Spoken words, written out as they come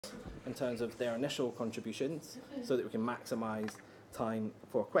in terms of their initial contributions so that we can maximise time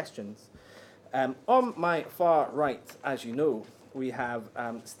for questions. On my far right, as you know, we have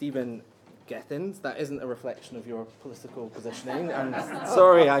Stephen Gethins. That isn't a reflection of your political positioning. I'm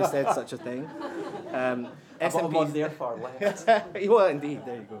sorry I said such a thing. I'm on their far left. Well, indeed,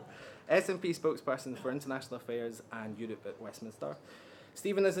 there you go. SNP spokesperson for International Affairs and Europe at Westminster.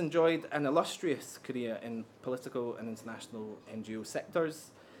 Stephen has enjoyed an illustrious career in political and international NGO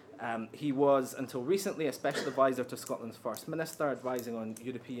sectors. He was, until recently, a special advisor to Scotland's First Minister, advising on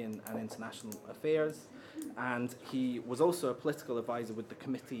European and international affairs. And he was also a political advisor with the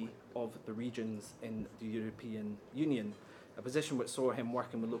Committee of the Regions in the European Union, a position which saw him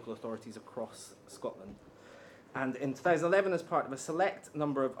working with local authorities across Scotland. And in 2011, as part of a select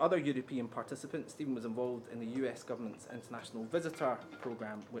number of other European participants, Stephen was involved in the US government's International Visitor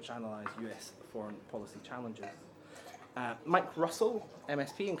Programme, which analysed US foreign policy challenges. Mike Russell,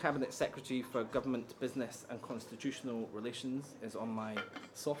 MSP and Cabinet Secretary for Government, Business and Constitutional Relations, is on my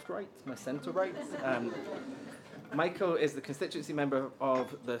soft right, my centre right. Michael is the constituency member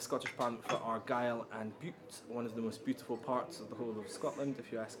of the Scottish Parliament for Argyll and Bute, one of the most beautiful parts of the whole of Scotland,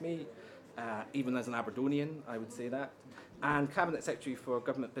 if you ask me. Even as an Aberdonian, I would say that. And Cabinet Secretary for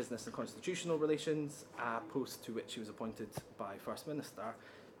Government, Business and Constitutional Relations, a post to which he was appointed by First Minister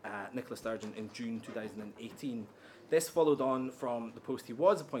Nicola in June 2018. This followed on from the post he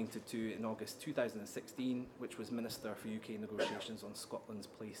was appointed to in August 2016, which was Minister for UK negotiations on Scotland's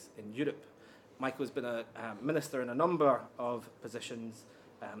place in Europe. Michael has been a minister in a number of positions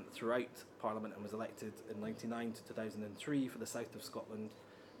throughout Parliament and was elected in 1999 to 2003 for the south of Scotland,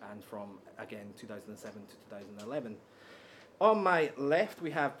 and from, again, 2007 to 2011. On my left,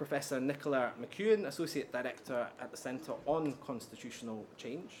 we have Professor Nicola McEwen, Associate Director at the Centre on Constitutional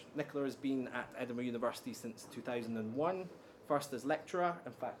Change. Nicola has been at Edinburgh University since 2001, first as lecturer.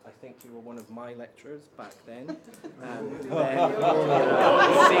 In fact, I think you were one of my lecturers back then. Then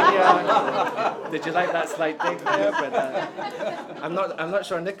senior. Did you like that slight dig there? But I'm not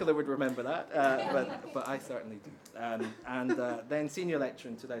sure Nicola would remember that, but I certainly do. And then senior lecturer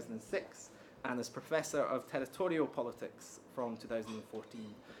in 2006, and as Professor of Territorial Politics from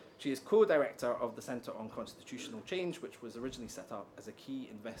 2014. She is co-director of the Centre on Constitutional Change, which was originally set up as a key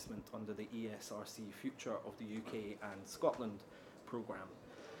investment under the ESRC Future of the UK and Scotland programme.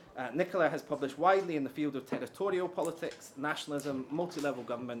 Nicola has published widely in the field of territorial politics, nationalism, multi-level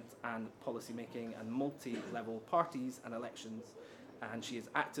government and policy making, and multi-level parties and elections, and she is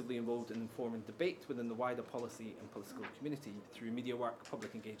actively involved in informing debate within the wider policy and political community through media work,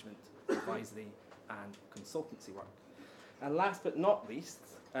 public engagement, advisory and consultancy work. And last but not least,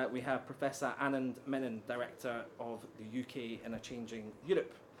 we have Professor Anand Menon, Director of the UK in a Changing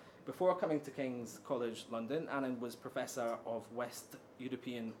Europe. Before coming to King's College London, Anand was Professor of West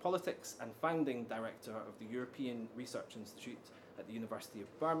European Politics and Founding Director of the European Research Institute at the University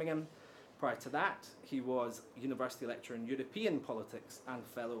of Birmingham. Prior to that, he was University Lecturer in European Politics and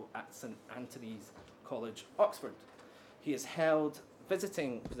Fellow at St Antony's College, Oxford. He has held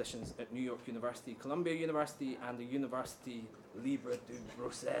visiting positions at New York University, Columbia University, and the University Libre de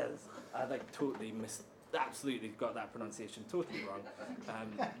Bruxelles. I absolutely got that pronunciation totally wrong.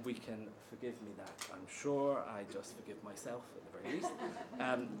 We can forgive me that, I'm sure. I just forgive myself at the very least.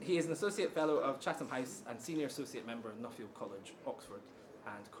 He is an Associate Fellow of Chatham House and Senior Associate Member of Nuffield College, Oxford,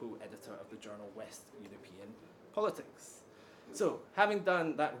 and co-editor of the journal West European Politics. So, having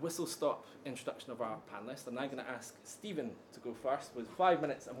done that whistle-stop introduction of our panellists, I'm now going to ask Stephen to go first with 5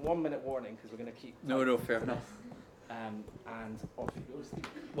 minutes and 1 minute warning, because we're going to keep... No, fair enough. And off you go, Stephen.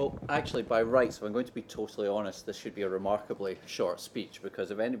 Well, actually, by rights, if I'm going to be totally honest, this should be a remarkably short speech,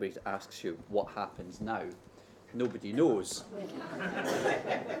 because if anybody asks you what happens now, nobody knows.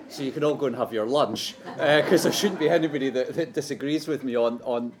 So you can all go and have your lunch, because there shouldn't be anybody that disagrees with me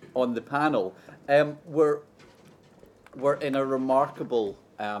on the panel. We're in a remarkable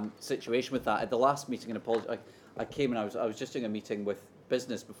situation with that. At the last meeting, I came in, I was just doing a meeting with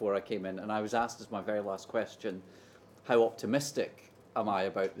business before I came in, and I was asked as my very last question, how optimistic am I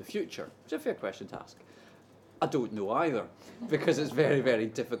about the future? Which is a fair question to ask. I don't know either, because it's very, very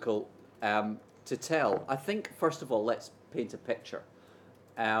difficult to tell. I think, first of all, let's paint a picture.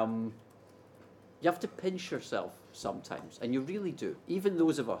 You have to pinch yourself sometimes, and you really do. Even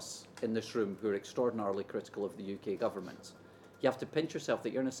those of us in this room who are extraordinarily critical of the UK government, you have to pinch yourself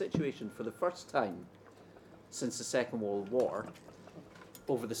that you're in a situation for the first time since the Second World War.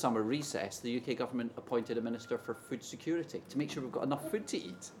 Over the summer recess, the UK government appointed a Minister for Food Security to make sure we've got enough food to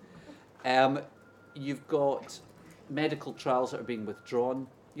eat. You've got medical trials that are being withdrawn,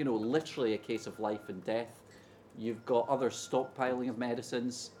 literally a case of life and death. You've got other stockpiling of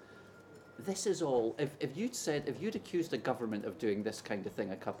medicines. this is all, if you'd accused a government of doing this kind of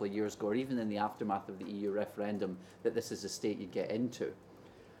thing a couple of years ago, or even in the aftermath of the EU referendum, that this is the state you'd get into,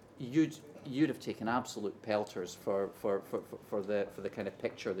 you'd have taken absolute pelters for the kind of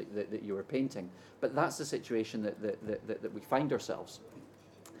picture that you were painting. But that's the situation that we find ourselves.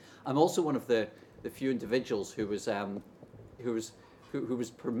 I'm also one of the few individuals who was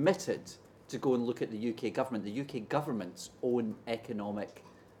permitted to go and look at the UK government, the UK government's own economic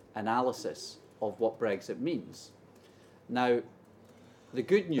analysis of what Brexit means. Now, the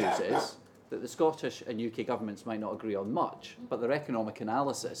good news is that the Scottish and UK governments might not agree on much, but their economic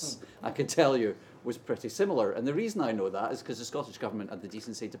analysis, I can tell you, was pretty similar. And the reason I know that is because the Scottish government had the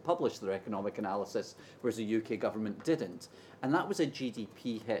decency to publish their economic analysis, whereas the UK government didn't. And that was a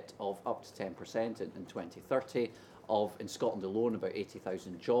GDP hit of up to 10% in 2030, of, in Scotland alone, about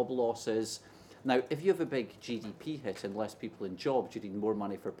 80,000 job losses. Now, if you have a big GDP hit and less people in jobs, you need more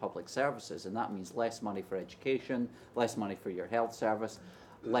money for public services, and that means less money for education, less money for your health service,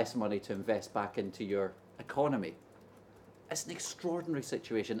 less money to invest back into your economy. It's an extraordinary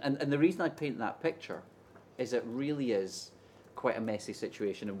situation, and the reason I paint that picture is it really is quite a messy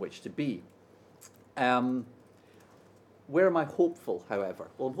situation in which to be. Where am I hopeful, however?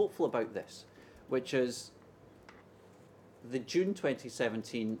 Well, I'm hopeful about this, which is the June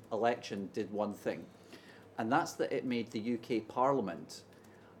 2017 election did one thing, and that's that it made the UK Parliament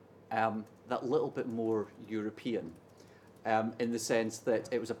that little bit more European, in the sense that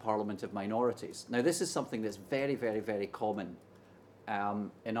it was a parliament of minorities. Now, this is something that's very, very, very common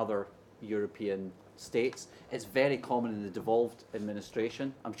in other European states. It's very common in the devolved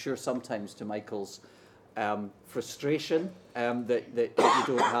administration. I'm sure sometimes to Michael's frustration that you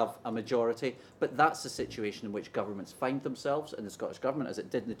don't have a majority, but that's the situation in which governments find themselves, in the Scottish Government, as it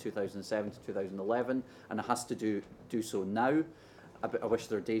did in the 2007 to 2011, and it has to do so now. I wish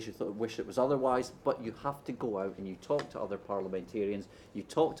there are days you wish it was otherwise, but you have to go out and you talk to other parliamentarians, you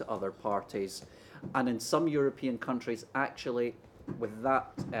talk to other parties, and in some European countries, actually, with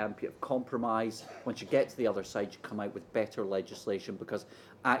that bit of compromise, once you get to the other side, you come out with better legislation, because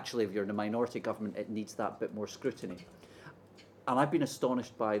actually, if you're in a minority government, it needs that bit more scrutiny. And I've been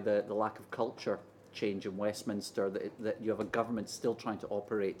astonished by the lack of culture change in Westminster, that you have a government still trying to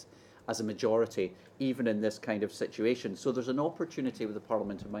operate as a majority, even in this kind of situation. So there's an opportunity with the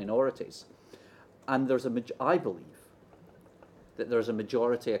Parliament of Minorities. And I believe that there's a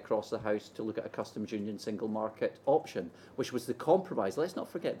majority across the House to look at a customs union single market option, which was the compromise. Let's not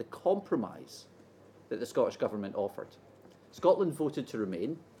forget the compromise that the Scottish Government offered. Scotland voted to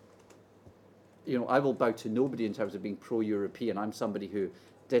remain. You know, I will bow to nobody in terms of being pro-European. I'm somebody who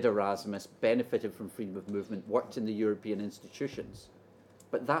did Erasmus, benefited from freedom of movement, worked in the European institutions.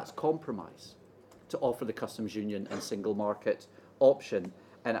 But that's compromise, to offer the customs union and single market option,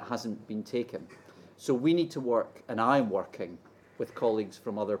 and it hasn't been taken. So we need to work, and I am working with colleagues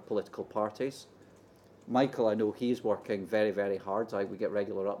from other political parties. Michael, I know he's working very, very hard. We get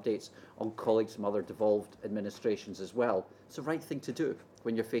regular updates on colleagues from other devolved administrations as well. It's the right thing to do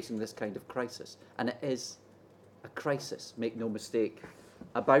when you're facing this kind of crisis. And it is a crisis, make no mistake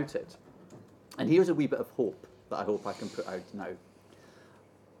about it. And here's a wee bit of hope that I hope I can put out now.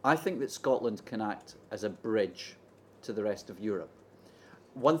 I think that Scotland can act as a bridge to the rest of Europe.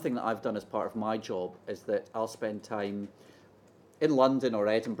 One thing that I've done as part of my job is that I'll spend time in London or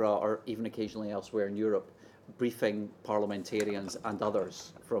Edinburgh, or even occasionally elsewhere in Europe, briefing parliamentarians and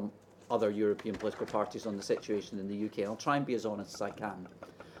others from other European political parties on the situation in the UK. And I'll try and be as honest as I can.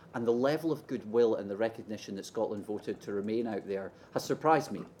 And the level of goodwill and the recognition that Scotland voted to remain out there has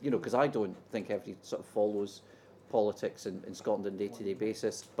surprised me, you know, because I don't think everybody sort of follows politics in Scotland on a day-to-day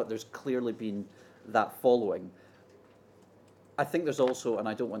basis, but there's clearly been that following. I think there's also, and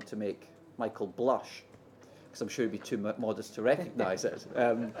I don't want to make Michael blush, because I'm sure he'd be too modest to recognise it,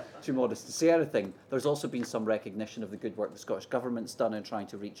 too modest to say anything. There's also been some recognition of the good work the Scottish Government's done in trying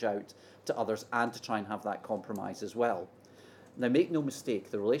to reach out to others and to try and have that compromise as well. Now, make no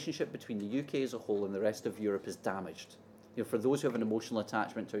mistake, the relationship between the UK as a whole and the rest of Europe is damaged. You know, for those who have an emotional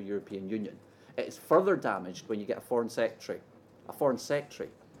attachment to a European Union, it is further damaged when you get a foreign secretary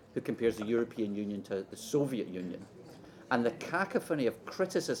who compares the European Union to the Soviet Union. And the cacophony of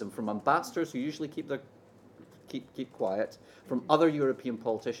criticism from ambassadors who usually keep quiet, from other European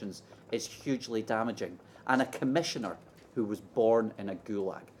politicians, is hugely damaging. And a commissioner who was born in a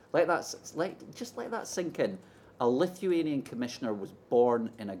gulag. Just let that sink in. A Lithuanian commissioner was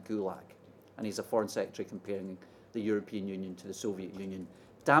born in a gulag, and he's a foreign secretary comparing the European Union to the Soviet Union.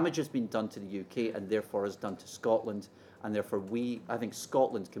 Damage has been done to the UK and therefore is done to Scotland, and therefore I think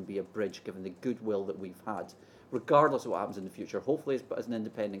Scotland can be a bridge given the goodwill that we've had regardless of what happens in the future, hopefully as an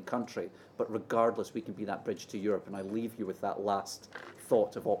independent country, but regardless, we can be that bridge to Europe. And I leave you with that last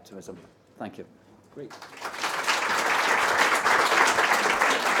thought of optimism. Thank you. Great.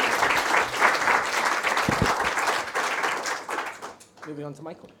 Moving on to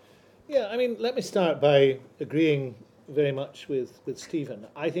Michael. Yeah, I mean, let me start by agreeing very much with Stephen.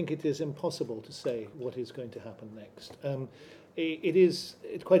 I think it is impossible to say what is going to happen next.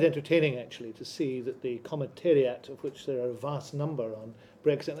 It's quite entertaining, actually, to see that the commentariat, of which there are a vast number on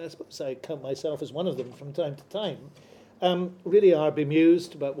Brexit, and I suppose I count myself as one of them from time to time, really are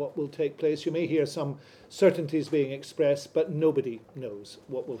bemused about what will take place. You may hear some certainties being expressed, but nobody knows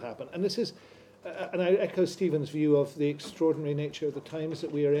what will happen. And this is, and I echo Stephen's view of the extraordinary nature of the times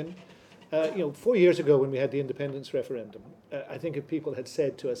that we are in. 4 years ago when we had the independence referendum, I think if people had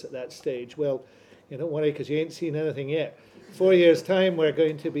said to us at that stage, well, don't worry because you ain't seen anything yet. 4 years' time, we're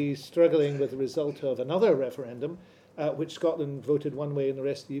going to be struggling with the result of another referendum, which Scotland voted one way and the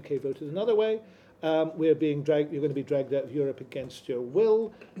rest of the UK voted another way. You're going to be dragged out of Europe against your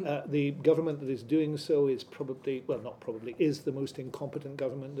will. The government that is doing so is is the most incompetent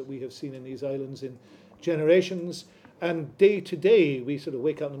government that we have seen in these islands in generations. And day to day, we sort of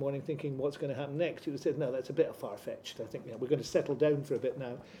wake up in the morning thinking, what's going to happen next? You would say, no, that's a bit far-fetched. I think we're going to settle down for a bit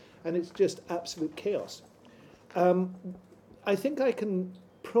now. And it's just absolute chaos. I think I can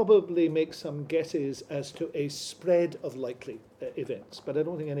probably make some guesses as to a spread of likely events, but I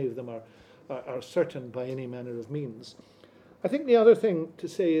don't think any of them are certain by any manner of means. I think the other thing to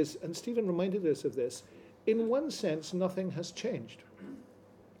say is, and Stephen reminded us of this, in one sense, nothing has changed.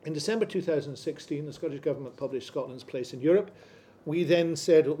 In December 2016, the Scottish Government published Scotland's place in Europe. We then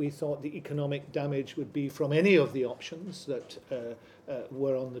said what we thought the economic damage would be from any of the options that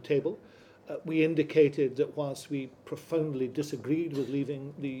were on the table. We indicated that whilst we profoundly disagreed with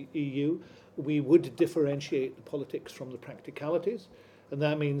leaving the EU, we would differentiate the politics from the practicalities. And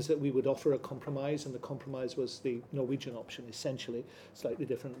that means that we would offer a compromise, and the compromise was the Norwegian option, essentially, slightly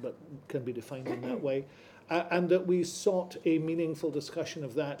different, but can be defined in that way. And that we sought a meaningful discussion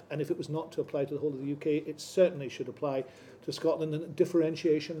of that, and if it was not to apply to the whole of the UK, it certainly should apply to Scotland, and that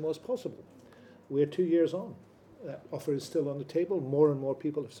differentiation was possible. We're 2 years on. That offer is still on the table. More and more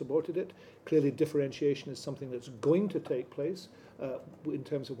people have supported it. Clearly, differentiation is something that's going to take place in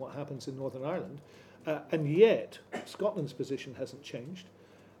terms of what happens in Northern Ireland. And yet, Scotland's position hasn't changed,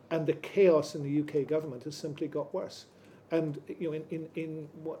 and the chaos in the UK government has simply got worse. And in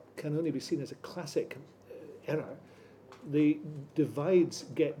what can only be seen as a classic error, the divides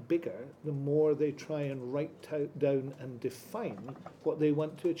get bigger the more they try and write down and define what they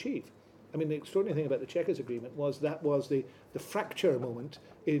want to achieve. I mean, the extraordinary thing about the Chequers Agreement was that was the fracture moment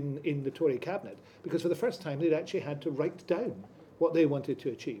in the Tory cabinet, because for the first time they'd actually had to write down what they wanted to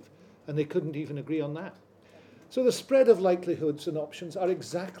achieve, and they couldn't even agree on that. So the spread of likelihoods and options are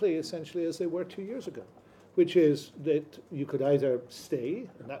exactly essentially as they were 2 years ago, which is that you could either stay,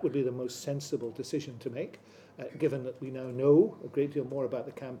 and that would be the most sensible decision to make, given that we now know a great deal more about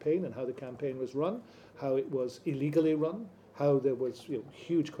the campaign and how the campaign was run, how it was illegally run, how there was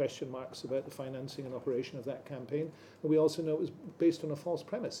huge question marks about the financing and operation of that campaign, and we also know it was based on a false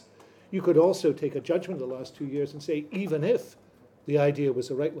premise. You could also take a judgment of the last 2 years and say, even if the idea was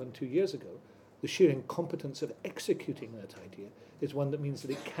the right one 2 years ago, the sheer incompetence of executing that idea is one that means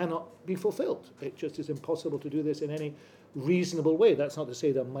that it cannot be fulfilled. It just is impossible to do this in any reasonable way. That's not to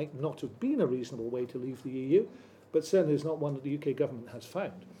say there might not have been a reasonable way to leave the EU, but certainly is not one that the UK government has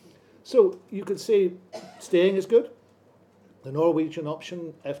found. So you could say staying is good. The Norwegian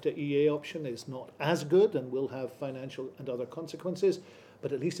option, EFTA EA option, is not as good and will have financial and other consequences,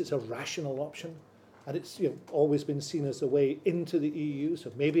 but at least it's a rational option. And it's always been seen as the way into the EU,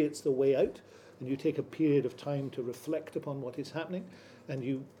 so maybe it's the way out, and you take a period of time to reflect upon what is happening, and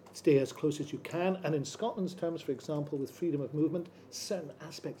you stay as close as you can. And in Scotland's terms, for example, with freedom of movement, certain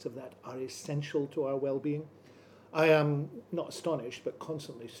aspects of that are essential to our well-being. I am not astonished, but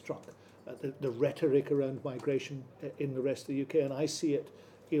constantly struck at the rhetoric around migration in the rest of the UK, and I see it,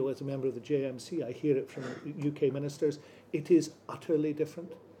 as a member of the JMC, I hear it from UK ministers. It is utterly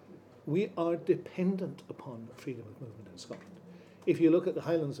different. We are dependent upon freedom of movement in Scotland. If you look at the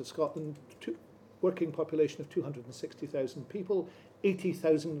Highlands of Scotland, working population of 260,000 people,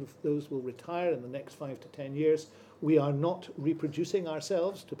 80,000 of those will retire in the next 5 to 10 years. We are not reproducing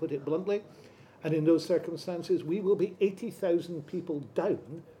ourselves, to put it bluntly, and in those circumstances we will be 80,000 people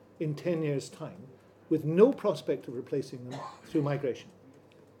down in 10 years' time with no prospect of replacing them through migration,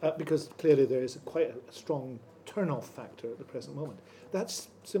 because clearly there is quite a strong turn-off factor at the present moment. That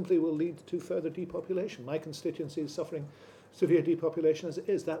simply will lead to further depopulation. My constituency is suffering severe depopulation as it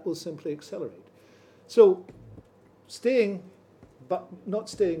is. That will simply accelerate. So staying, but not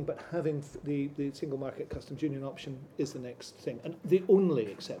staying, but having the single market customs union option is the next thing, and the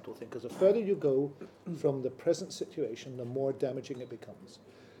only acceptable thing, because the further you go from the present situation, the more damaging it becomes.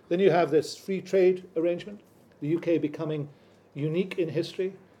 Then you have this free trade arrangement, the UK becoming unique in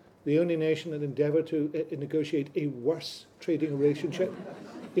history, the only nation that endeavoured to negotiate a worse trading relationship.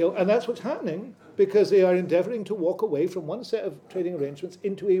 And that's what's happening, because they are endeavouring to walk away from one set of trading arrangements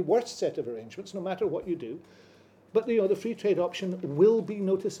into a worse set of arrangements, no matter what you do. But the free trade option will be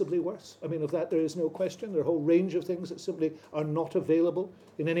noticeably worse. I mean, of that there is no question. There are a whole range of things that simply are not available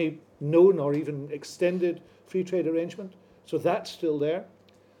in any known or even extended free trade arrangement. So that's still there.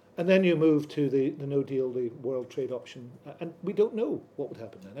 And then you move to the no deal, the world trade option. And we don't know what would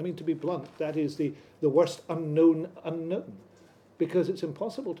happen then. I mean, to be blunt, that is the worst unknown, because it's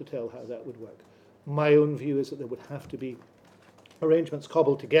impossible to tell how that would work. My own view is that there would have to be arrangements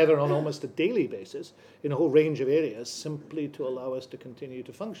cobbled together on almost a daily basis in a whole range of areas simply to allow us to continue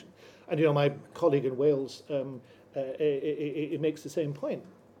to function. And, my colleague in Wales, it makes the same point.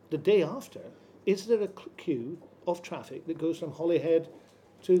 The day after, is there a queue of traffic that goes from Holyhead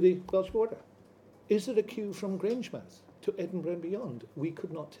to the Welsh border? Is there a queue from Grangemouth to Edinburgh and beyond? We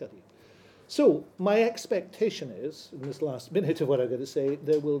could not tell you. So my expectation is, in this last minute of what I'm going to say,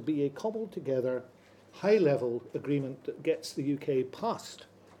 there will be a cobbled together high-level agreement that gets the UK past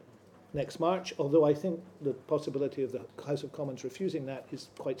next March, although I think the possibility of the House of Commons refusing that is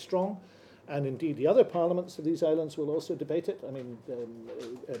quite strong, and indeed the other parliaments of these islands will also debate it. I mean,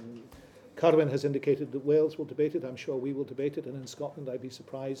 Carwyn has indicated that Wales will debate it. I'm sure we will debate it, and in Scotland I'd be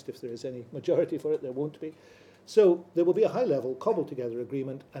surprised if there is any majority for it. There won't be. So there will be a high-level, cobbled-together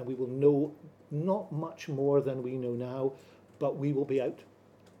agreement, and we will know not much more than we know now, but we will be out.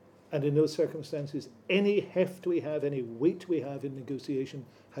 And in those circumstances, any heft we have, any weight we have in negotiation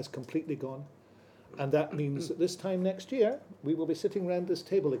has completely gone. And that means that this time next year, we will be sitting around this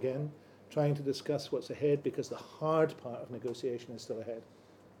table again, trying to discuss what's ahead, because the hard part of negotiation is still ahead.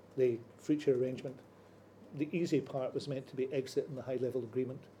 The future arrangement. The easy part was meant to be exit and the high-level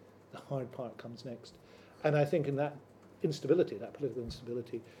agreement. The hard part comes next. And I think in that instability, that political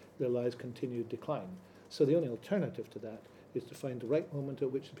instability, there lies continued decline. So the only alternative to that is to find the right moment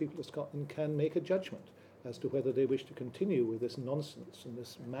at which the people of Scotland can make a judgment as to whether they wish to continue with this nonsense and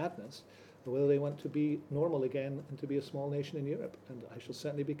this madness, or whether they want to be normal again and to be a small nation in Europe. And I shall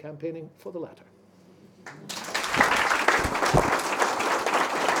certainly be campaigning for the latter.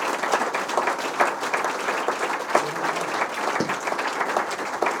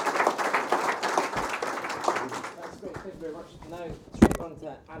 That's great, thank you very much. Now, straight on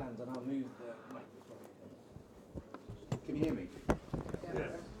to Anand, and I'll move the microphone. Can you hear me? Yeah.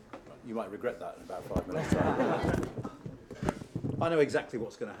 You might regret that in about 5 minutes' time. I know exactly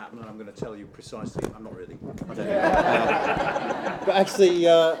what's going to happen, and I'm going to tell you precisely. I'm not really. I don't know. But actually,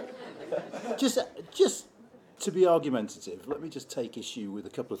 just to be argumentative, let me just take issue with a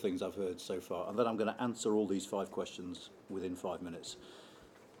couple of things I've heard so far, and then I'm going to answer all these 5 questions within 5 minutes.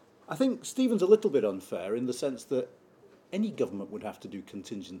 I think Stephen's a little bit unfair in the sense that any government would have to do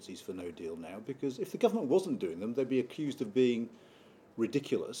contingencies for no deal now, because if the government wasn't doing them, they'd be accused of being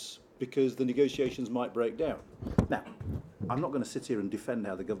ridiculous because the negotiations might break down. Now, I'm not going to sit here and defend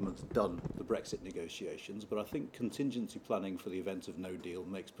how the government's done the Brexit negotiations, but I think contingency planning for the event of no deal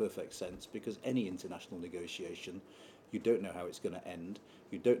makes perfect sense, because any international negotiation, you don't know how it's going to end,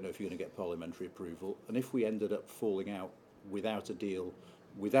 you don't know if you're going to get parliamentary approval, and if we ended up falling out without a deal,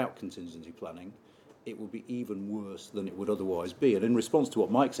 without contingency planning, it will be even worse than it would otherwise be. And in response to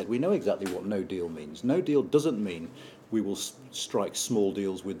what Mike said, we know exactly what no deal means. No deal doesn't mean we will strike small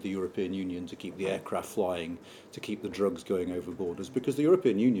deals with the European Union to keep the aircraft flying, to keep the drugs going over borders, because the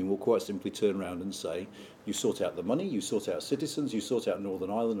European Union will quite simply turn around and say, you sort out the money, you sort out citizens, you sort out Northern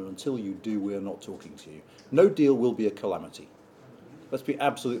Ireland, and until you do, we are not talking to you. No deal will be a calamity. Let's be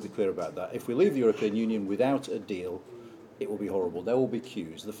absolutely clear about that. If we leave the European Union without a deal, it will be horrible. There will be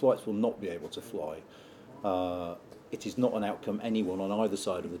queues. The flights will not be able to fly. It is not an outcome anyone on either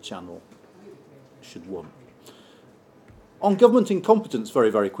side of the channel should want. On government incompetence, very,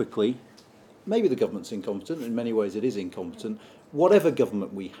 very quickly, maybe the government's incompetent. In many ways it is incompetent. Whatever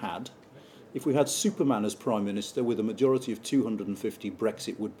government we had, if we had Superman as Prime Minister with a majority of 250,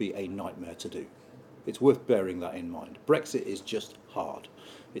 Brexit would be a nightmare to do. It's worth bearing that in mind. Brexit is just hard.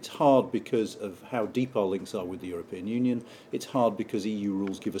 It's hard because of how deep our links are with the European Union. It's hard because EU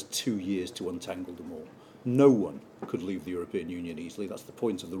rules give us 2 years to untangle them all. No one could leave the European Union easily. That's the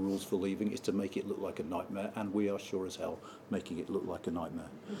point of the rules for leaving, is to make it look like a nightmare, and we are sure as hell making it look like a nightmare.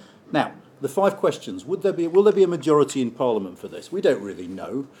 Now, the 5 questions. Will there be a majority in Parliament for this? We don't really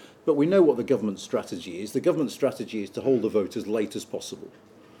know, but we know what the government's strategy is. The government's strategy is to hold the vote as late as possible,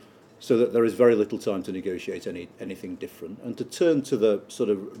 so that there is very little time to negotiate anything different, and to turn to the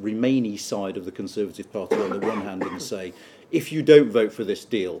sort of Remainy side of the Conservative Party on the one hand and say, if you don't vote for this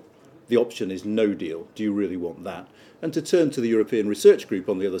deal, the option is no deal. Do you really want that? And to turn to the European Research Group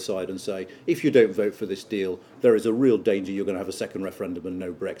on the other side and say, if you don't vote for this deal, there is a real danger you're going to have a second referendum and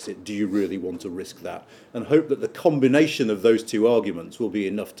no Brexit. Do you really want to risk that? And hope that the combination of those 2 arguments will be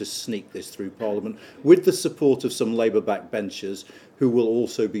enough to sneak this through Parliament, with the support of some Labour backbenchers who will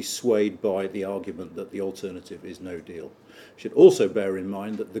also be swayed by the argument that the alternative is no deal. Should also bear in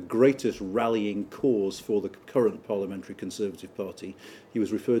mind that the greatest rallying cause for the current Parliamentary Conservative Party, he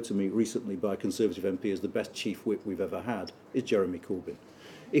was referred to me recently by a Conservative MP as the best chief whip we've ever had, is Jeremy Corbyn.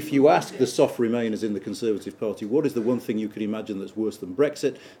 If you ask the soft Remainers in the Conservative Party, what is the one thing you could imagine that's worse than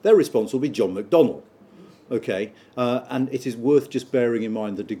Brexit, their response will be John McDonnell. Okay, and it is worth just bearing in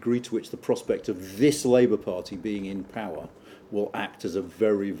mind the degree to which the prospect of this Labour Party being in power will act as a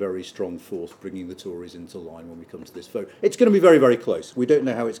very, very strong force bringing the Tories into line when we come to this vote. It's going to be very, very close. We don't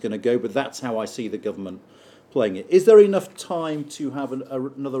know how it's going to go, but that's how I see the government playing it. Is there enough time to have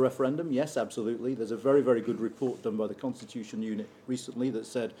another referendum? Yes, absolutely. There's a very, very good report done by the Constitution Unit recently that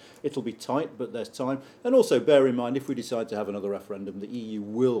said it'll be tight, but there's time. And also bear in mind, if we decide to have another referendum, the EU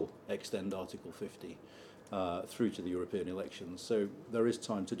will extend Article 50 through to the European elections. So there is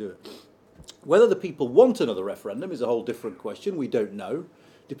time to do it. Whether the people want another referendum is a whole different question. We don't know.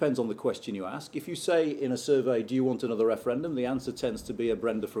 Depends on the question you ask. If you say in a survey, do you want another referendum? The answer tends to be a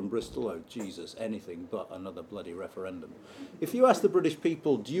Brenda from Bristol, oh, Jesus, anything but another bloody referendum. If you ask the British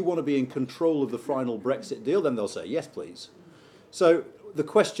people, do you want to be in control of the final Brexit deal? Then they'll say, yes, please. So the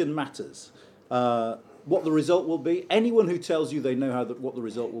question matters. What the result will be, anyone who tells you they know what the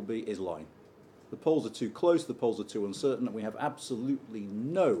result will be is lying. The polls are too close, the polls are too uncertain, and we have absolutely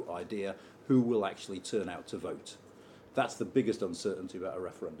no idea who will actually turn out to vote. That's the biggest uncertainty about a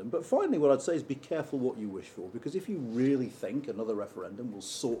referendum. But finally, what I'd say is be careful what you wish for, because if you really think another referendum will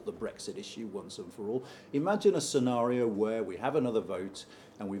sort the Brexit issue once and for all, imagine a scenario where we have another vote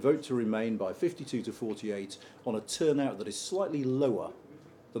and we vote to remain by 52 to 48 on a turnout that is slightly lower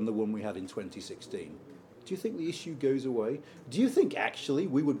than the one we had in 2016. Do you think the issue goes away? Do you think actually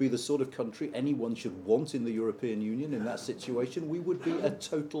we would be the sort of country anyone should want in the European Union in that situation? We would be a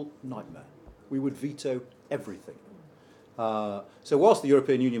total nightmare. We would veto everything. So whilst the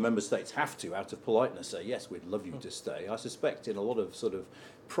European Union member states have to, out of politeness, say, yes, we'd love you to stay, I suspect in a lot of sort of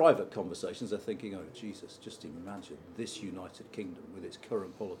private conversations they're thinking, oh, Jesus, just imagine this United Kingdom with its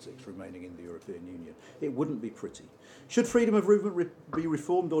current politics remaining in the European Union. It wouldn't be pretty. Should freedom of movement be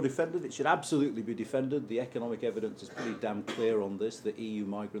reformed or defended? It should absolutely be defended. The economic evidence is pretty damn clear on this. The EU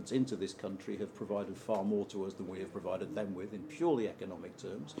migrants into this country have provided far more to us than we have provided them with in purely economic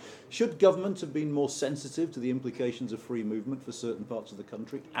terms. Should government have been more sensitive to the implications of free movement for certain parts of the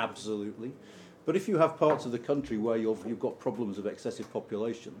country? Absolutely. But if you have parts of the country where you've got problems of excessive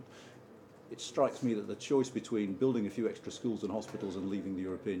population, it strikes me that the choice between building a few extra schools and hospitals and leaving the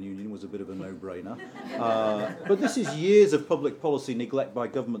European Union was a bit of a no-brainer. But this is years of public policy neglect by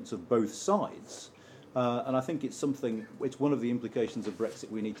governments of both sides. And I think it's one of the implications of Brexit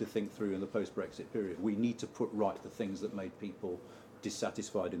we need to think through in the post-Brexit period. We need to put right the things that made people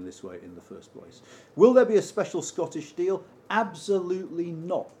dissatisfied in this way in the first place. Will there be a special Scottish deal? Absolutely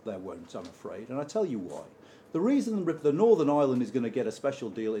not, there won't, I'm afraid. And I tell you why. The reason the Northern Ireland is going to get a special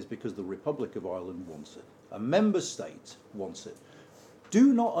deal is because the Republic of Ireland wants it. A member state wants it.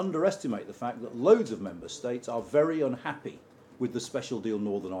 Do not underestimate the fact that loads of member states are very unhappy with the special deal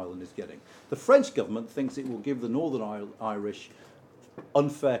Northern Ireland is getting. The French government thinks it will give the Northern Irish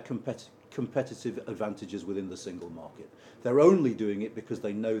unfair competitive advantages within the single market. They're only doing it because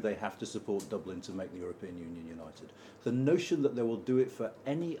they know they have to support Dublin to make the European Union united. The notion that they will do it for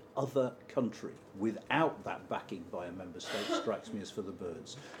any other country without that backing by a member state strikes me as for the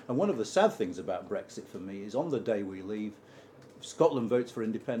birds. And one of the sad things about Brexit for me is on the day we leave, if Scotland votes for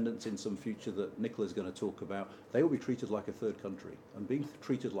independence in some future that Nicola is going to talk about, they will be treated like a third country. And being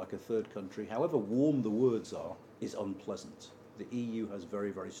treated like a third country, however warm the words are, is unpleasant. The EU has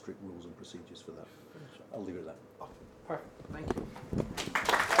very, very strict rules and procedures for that. I'll leave it at that. Oh, perfect. Thank you.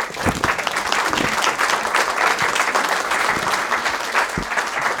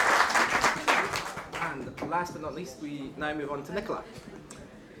 And last but not least, we now move on to Nicola.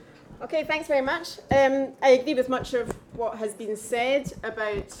 Okay, thanks very much. I agree with much of what has been said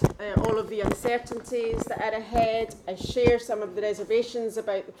about all of the uncertainties that are ahead. I share some of the reservations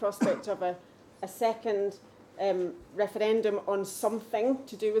about the prospect of a second referendum on something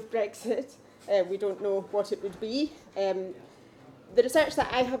to do with Brexit. We don't know what it would be. The research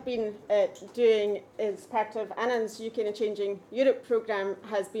that I have been doing as part of Anand's UK and Changing Europe programme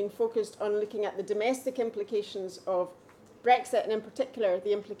has been focused on looking at the domestic implications of Brexit, and in particular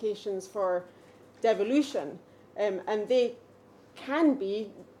the implications for devolution. And they can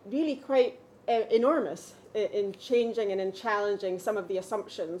be really quite enormous in changing and in challenging some of the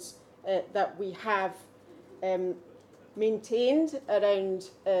assumptions that we have maintained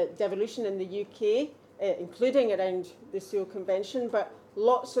around devolution in the UK, including around the Sewell Convention, but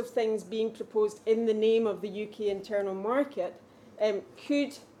lots of things being proposed in the name of the UK internal market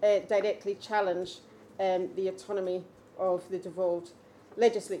could directly challenge the autonomy of the devolved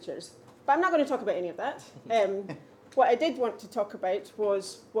legislatures. But I'm not going to talk about any of that. What I did want to talk about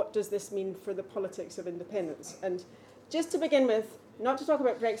was, what does this mean for the politics of independence? And just to begin with, not to talk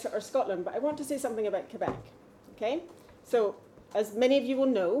about Brexit or Scotland, but I want to say something about Quebec. Okay? So, as many of you will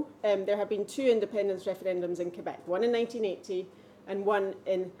know, there have been two independence referendums in Quebec, one in 1980 and one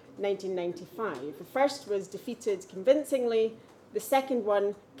in 1995. The first was defeated convincingly. The second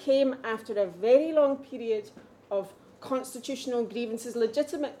one came after a very long period of constitutional grievances,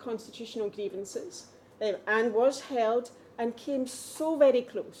 legitimate constitutional grievances, and was held and came so very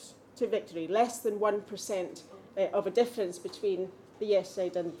close to victory, less than 1% of a difference between the yes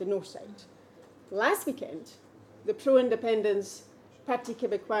side and the no side. Last weekend, the pro-independence Parti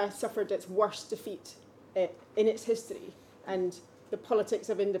Québécois suffered its worst defeat in its history, and the politics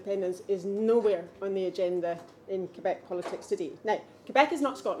of independence is nowhere on the agenda in Quebec politics today. Now, Quebec is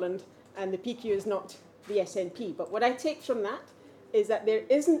not Scotland, and the PQ is not the SNP, but what I take from that is that there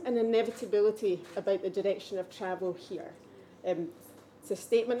isn't an inevitability about the direction of travel here. It's a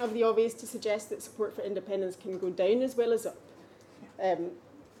statement of the obvious to suggest that support for independence can go down as well as up.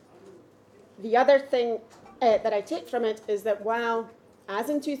 The other thing that I take from it is that while, as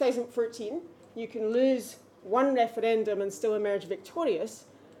in 2014, you can lose one referendum and still emerge victorious,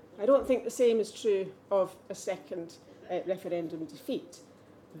 I don't think the same is true of a second referendum defeat.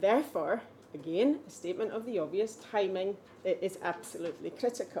 Therefore, again, a statement of the obvious, timing is absolutely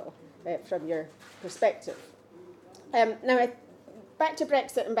critical from your perspective. Now, back to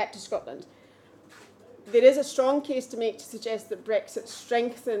Brexit and back to Scotland. There is a strong case to make to suggest that Brexit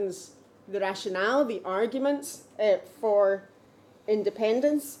strengthens the rationale, the arguments for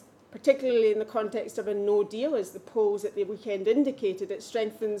independence, particularly in the context of a no deal, as the polls at the weekend indicated. It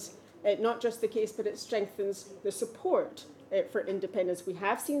strengthens not just the case, but it strengthens the support for independence. We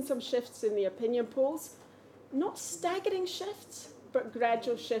have seen some shifts in the opinion polls, not staggering shifts, but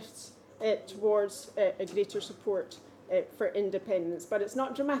gradual shifts towards a greater support for independence. But it's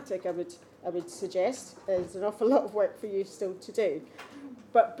not dramatic, I would suggest. There's an awful lot of work for you still to do.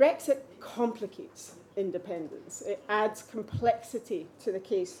 But Brexit complicates independence. It adds complexity to the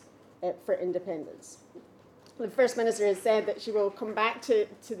case for independence. The First Minister has said that she will come back to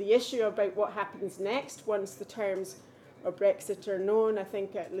the issue about what happens next once the terms of Brexit are known. I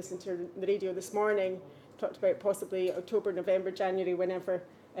think I listened to the radio this morning, talked about possibly October, November, January, whenever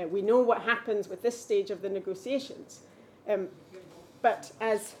we know what happens with this stage of the negotiations. But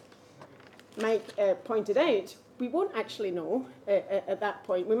as Mike pointed out, we won't actually know at that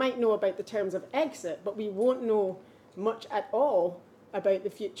point. We might know about the terms of exit, but we won't know much at all about the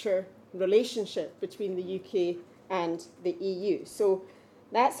future relationship between the UK and the EU. So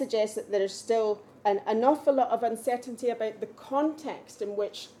that suggests that there is still an awful lot of uncertainty about the context in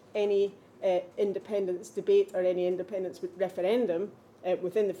which any independence debate or any independence referendum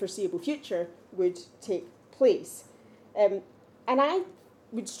within the foreseeable future would take place. And I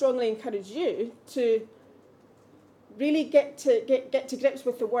would strongly encourage you to really get to grips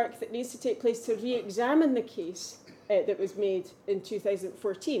with the work that needs to take place to re-examine the case that was made in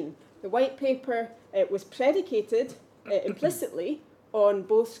 2014. The white paper was predicated implicitly on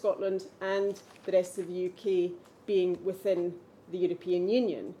both Scotland and the rest of the UK being within the European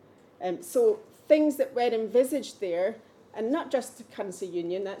Union. So things that were envisaged there, and not just the currency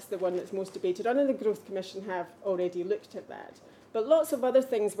union, that's the one that's most debated on, and the Growth Commission have already looked at that. But lots of other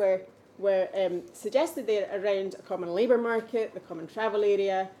things were suggested there around a common labour market, the common travel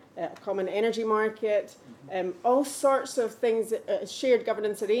area, a common energy market, all sorts of things, shared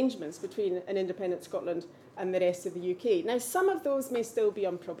governance arrangements between an independent Scotland and the rest of the UK. Now, some of those may still be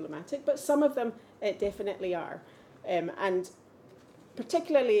unproblematic, but some of them definitely are. And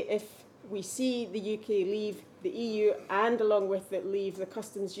particularly if we see the UK leave the EU and along with it leave the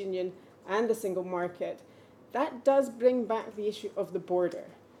customs union and the single market, that does bring back the issue of the border.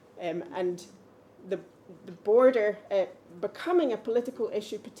 And the border becoming a political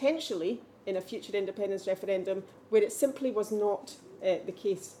issue potentially in a future independence referendum where it simply was not the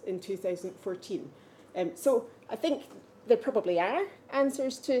case in 2014. So I think there probably are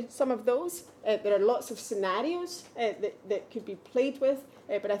answers to some of those. There are lots of scenarios that could be played with,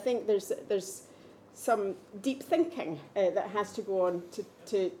 but I think there's some deep thinking that has to go on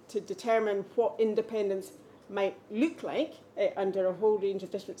to determine what independence might look like under a whole range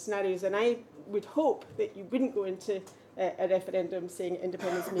of different scenarios. And I would hope that you wouldn't go into a referendum saying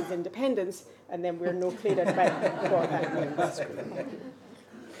independence means independence, and then we're no clearer about what that means.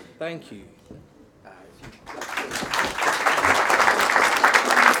 Thank you.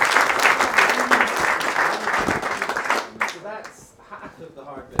 So that's half of the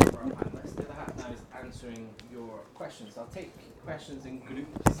hard bit for our panellists. The other half now is answering your questions. I'll take questions in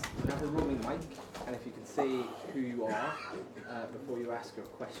groups. We have a roaming mic, and if you can say who you are before you ask your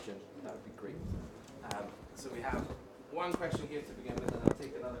question, that would be great. So we have one question here to begin with, and I'll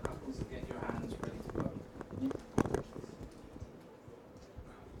take another couple, so get your hands ready to go.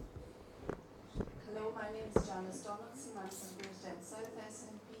 Hello, my name is Janice Donaldson. I'm from Bearsden South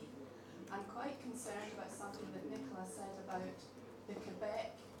SNP. I'm quite concerned about something that Nicola said about the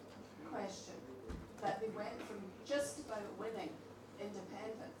Quebec question, that they went from just about winning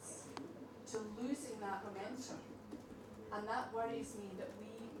independence to losing that momentum. And that worries me that we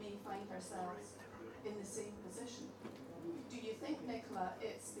may find ourselves in the same position. Do you think, Nicola,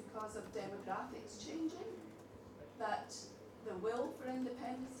 it's because of demographics changing that the will for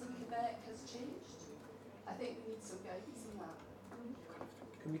independence in Quebec has changed? I think we need some guidance in that.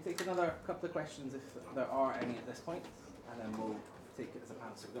 Can we take another couple of questions if there are any at this point, and then we'll take it as a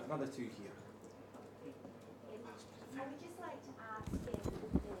panel. So we've got another two here. I would just like to ask the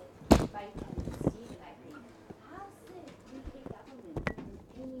Viking Stephen, I think, has the UK government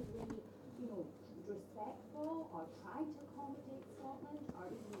in any way, respectful or tried to accommodate Scotland, or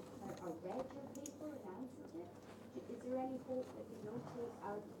even or read your paper and answered it? Is there any hope that they will take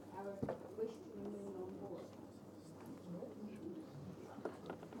our wish to remain on board?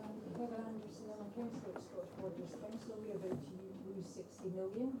 Heather Anderson, I'm a councillor at Scottish Borders Council. We're about to lose 60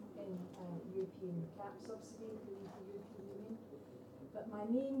 million in European cap subsidy to leave the European Union. But my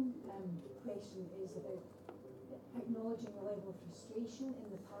main question is about acknowledging the level of frustration in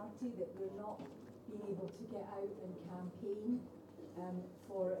the party that we're not being able to get out and campaign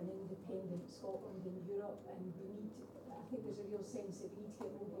for an independent Scotland in Europe, and we need to, I think there's a real sense that we need to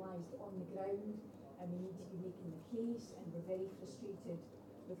get mobilised on the ground, and we need to be making the case, and we're very frustrated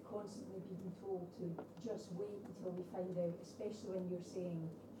with constantly being told to just wait until we find out, especially when you're saying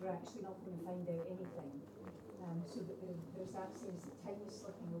we're actually not going to find out anything. So that there's that sense that time is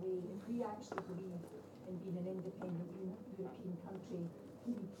slipping away. If we actually believe in being an independent European country,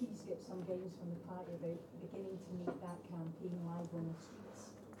 can we please get some guidance from the party about beginning to make that campaign live on the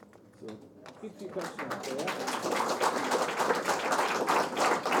streets? So, big two questions there.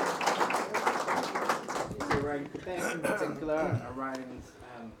 So around Quebec in particular, around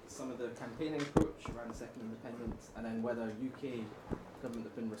some of the campaigning approach around the second independence, and then whether UK government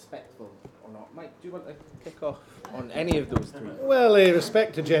have been respectful or not. Mike, do you want to kick off on any of those three? Well, a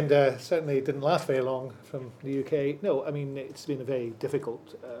respect agenda certainly didn't last very long from the UK. No, I mean, it's been a very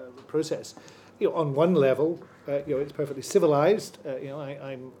difficult process. On one level, it's perfectly civilised.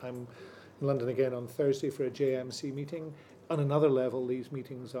 I'm in London again on Thursday for a JMC meeting. On another level, these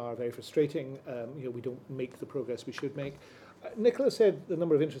meetings are very frustrating. We don't make the progress we should make. Nicola said a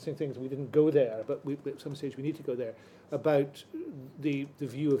number of interesting things. We didn't go there, but at some stage we need to go there, about the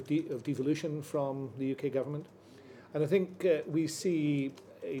view of devolution from the UK government. And I think we see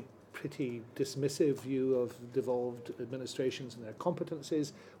a pretty dismissive view of devolved administrations and their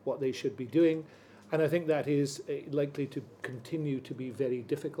competencies, what they should be doing. And I think that is likely to continue to be very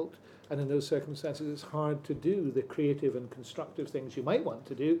difficult. And in those circumstances, it's hard to do the creative and constructive things you might want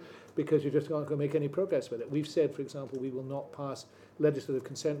to do, because you're just not going to make any progress with it. We've said, for example, we will not pass legislative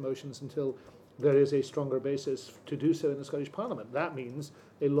consent motions until there is a stronger basis to do so in the Scottish Parliament. That means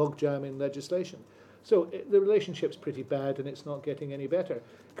a logjam in legislation. So the relationship's pretty bad, and it's not getting any better.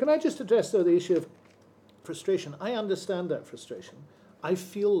 Can I just address, though, the issue of frustration? I understand that frustration. I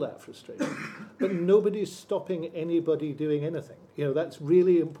feel that frustration, but nobody's stopping anybody doing anything. That's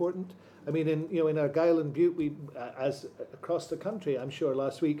really important. I mean, in Argyll and Bute, we, as across the country, I'm sure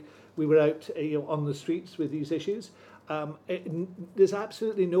last week we were out, on the streets with these issues. There's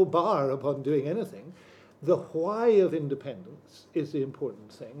absolutely no bar upon doing anything. The why of independence is the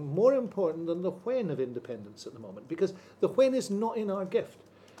important thing, more important than the when of independence at the moment, because the when is not in our gift.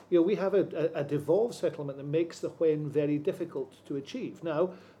 We have a devolved settlement that makes the when very difficult to achieve.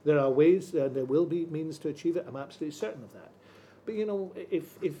 Now, there are ways, there will be means to achieve it, I'm absolutely certain of that. But,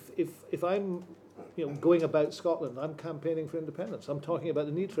 if I'm going about Scotland, I'm campaigning for independence, I'm talking about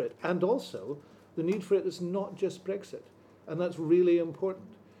the need for it, and also the need for it is not just Brexit, and that's really important.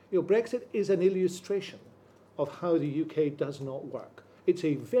 Brexit is an illustration of how the UK does not work. It's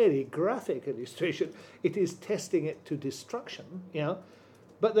a very graphic illustration. It is testing it to destruction,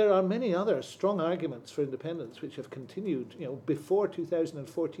 But there are many other strong arguments for independence which have continued, before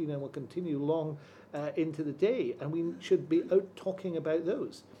 2014 and will continue long into the day, and we should be out talking about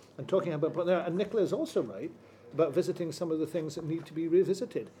those and talking about. And Nicola is also right about visiting some of the things that need to be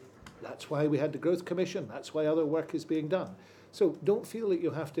revisited. That's why we had the Growth Commission. That's why other work is being done. So don't feel that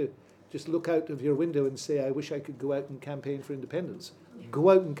you have to just look out of your window and say, I wish I could go out and campaign for independence. Go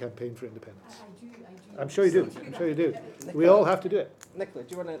out and campaign for independence. I do. I'm sure you do. I'm sure you do. We all have to do it. Nicola,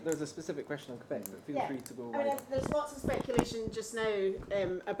 do you want to? There's a specific question on Quebec, but feel free to go. I mean, there's lots of speculation just now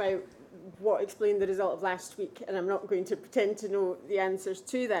about what explained the result of last week, and I'm not going to pretend to know the answers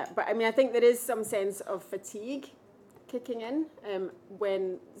to that. But I mean, I think there is some sense of fatigue kicking in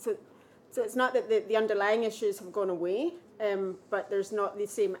so it's not that the underlying issues have gone away, but there's not the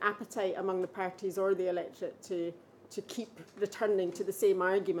same appetite among the parties or the electorate to keep returning to the same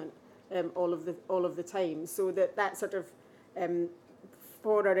argument all of the time. So that sort of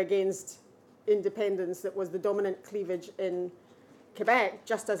for or against independence that was the dominant cleavage in Quebec,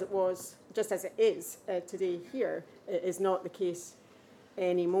 just as it is today here, is not the case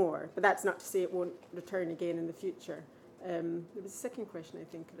anymore. But that's not to say it won't return again in the future. There was a second question, I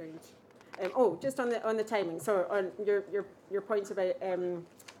think, around. Just on the timing. So on your points about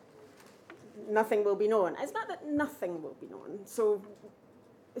nothing will be known. It's not that nothing will be known. So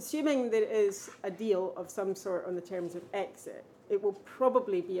assuming there is a deal of some sort on the terms of exit, it will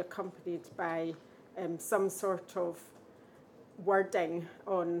probably be accompanied by some sort of wording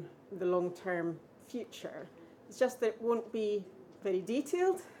on the long-term future. It's just that it won't be very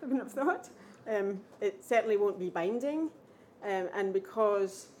detailed, I would have thought. It certainly won't be binding. And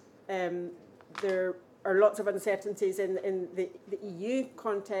because there are lots of uncertainties in the EU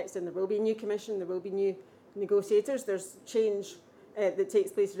context, and there will be a new commission, there will be new negotiators, there's change that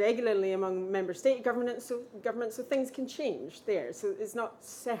takes place regularly among member state governments, so things can change there. So it's not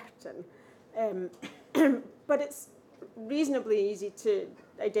certain. But it's reasonably easy to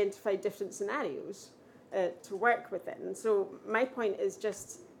identify different scenarios to work within. So my point is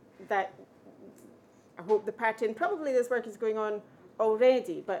just that I hope the party, and probably this work is going on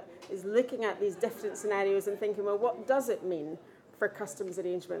already, but is looking at these different scenarios and thinking, well, what does it mean for customs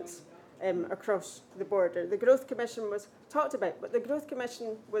arrangements across the border? The Growth Commission was talked about, but the Growth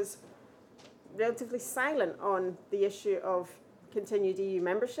Commission was relatively silent on the issue of continued EU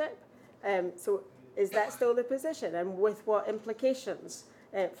membership. So is that still the position, and with what implications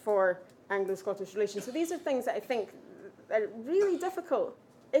for Anglo-Scottish relations? So these are things that I think are really difficult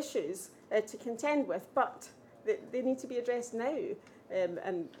issues to contend with, but they need to be addressed now.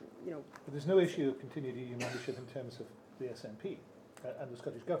 But there's no issue of continued EU membership in terms of the SNP and the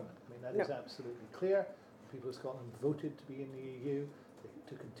Scottish Government. I mean, that is absolutely clear. The people of Scotland voted to be in the EU,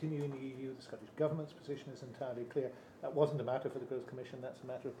 to continue in the EU. The Scottish Government's position is entirely clear. That wasn't a matter for the Growth Commission, that's a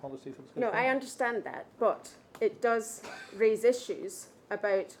matter of policy for the Scottish Government. I understand that, but it does raise issues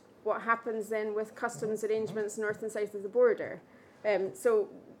about what happens then with customs arrangements north and south of the border. So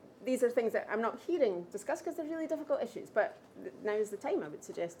these are things that I'm not hearing discussed because they're really difficult issues, but now is the time, I would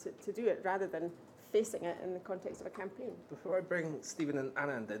suggest, to do it rather than facing it in the context of a campaign. Before I bring Stephen and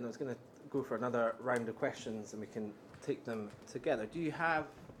Anand in, I was going to go for another round of questions and we can take them together. Do you have,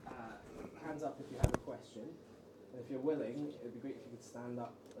 hands up if you have a question, and if you're willing, it would be great if you could stand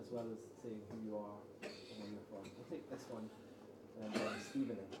up as well as saying who you are and where you're from. We'll take this one, and then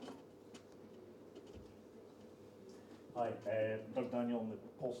Stephen in. Hi, Doug Daniel, I'm the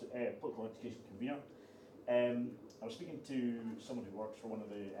Political Education Convener. I was speaking to someone who works for one of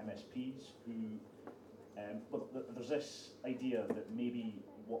the MSPs who, there's this idea that maybe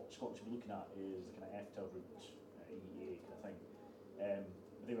what Scotland should be looking at is the kind of EFTA route, EEA kind of thing.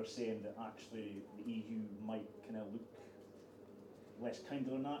 They were saying that actually the EU might kind of look less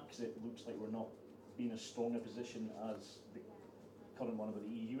kinder on that because it looks like we're not being as strong a position as the current one about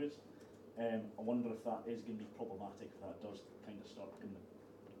the EU is. I wonder if that is going to be problematic, if that does kind of start in the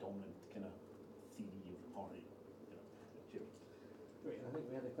dominant kind of theory of the party. Cheers. Great, and I think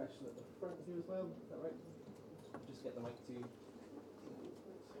we had a question at the front here as well, is that right? Just get the mic to you.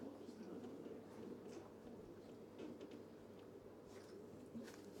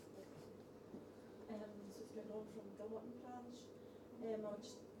 Menon from Gunson branch. I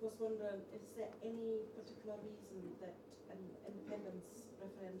just was wondering, is there any particular reason that an independence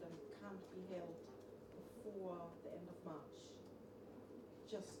referendum can't be held before the end of March?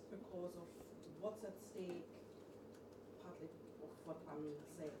 Just because of what's at stake, partly of what I'm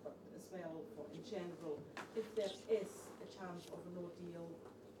saying, but as well for in general, if there is a chance of a no deal,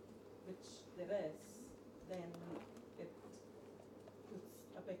 which there is, then it puts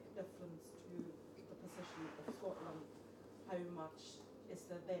a big difference to the position of Scotland. How much is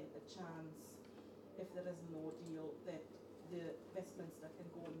there then a chance, if there is a no deal, that the Westminster can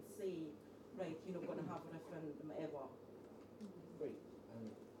go and say, right, you're not going to have a referendum ever? Great.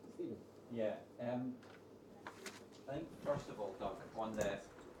 Stephen? Yeah. I think first of all, Doug, on the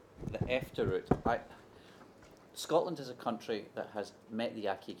EFTA route, Scotland is a country that has met the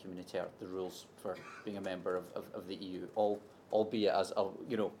acquis communautaire, the rules for being a member of the EU, albeit as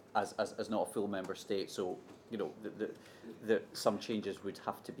as not a full member state. So some changes would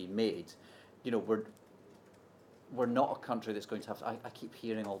have to be made. We're not a country that's going to have to, I keep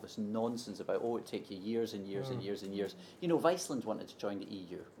hearing all this nonsense about, it'd take you years and years and years and years. If Iceland wanted to join the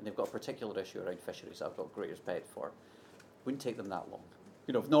EU, and they've got a particular issue around fisheries that I've got great respect for, wouldn't take them that long.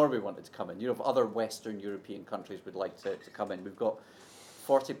 If Norway wanted to come in, if other Western European countries would like to come in, we've got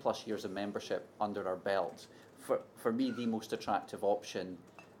 40 plus years of membership under our belt. For me, the most attractive option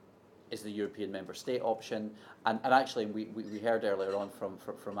is the European member state option. And actually, we heard earlier on from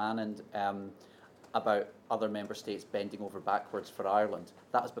Anand, about other member states bending over backwards for Ireland.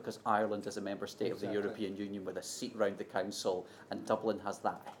 That is because Ireland is a member state of the European Union with a seat round the council, and Dublin has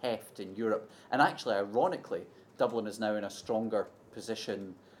that heft in Europe. And actually, ironically, Dublin is now in a stronger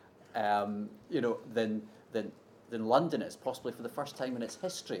position, than London is, possibly for the first time in its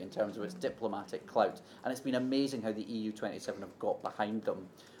history in terms of its diplomatic clout. And it's been amazing how the EU27 have got behind them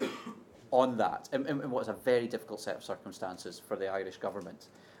on that, in what is a very difficult set of circumstances for the Irish government.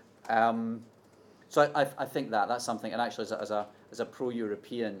 So I think that's something, and actually as a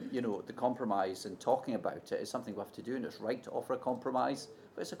pro-European, the compromise and talking about it is something we have to do, and it's right to offer a compromise,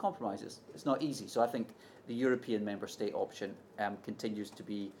 but it's a compromise. It's not easy. So I think the European member state option continues to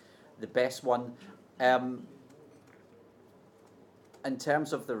be the best one. In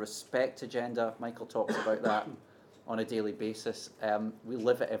terms of the respect agenda, Michael talks about that on a daily basis. We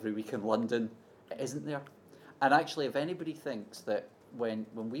live it every week in London. It isn't there. And actually, if anybody thinks that when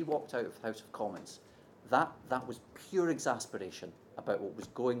we walked out of the House of Commons, that was pure exasperation about what was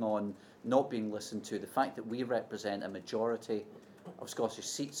going on, not being listened to, the fact that we represent a majority of Scottish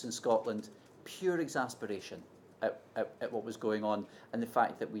seats in Scotland, pure exasperation at what was going on, and the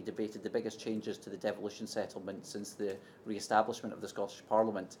fact that we debated the biggest changes to the devolution settlement since the re-establishment of the Scottish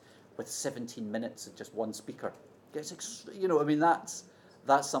Parliament with 17 minutes and just one speaker. That's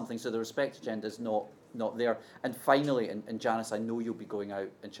something. So the respect agenda is not there. And finally, and Janice, I know you'll be going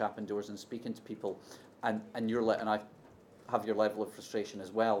out and chapping doors and speaking to people, and I have your level of frustration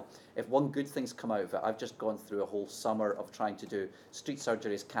as well. If one good thing's come out of it, I've just gone through a whole summer of trying to do street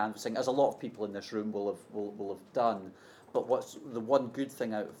surgeries, canvassing, as a lot of people in this room will have done. But what's the one good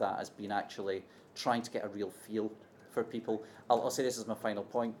thing out of that has been actually trying to get a real feel for people. I'll say this as my final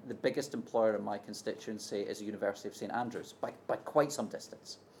point. The biggest employer in my constituency is the University of St Andrews, by quite some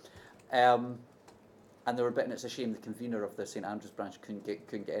distance. And they were a bit, and it's a shame the convener of the St Andrews branch couldn't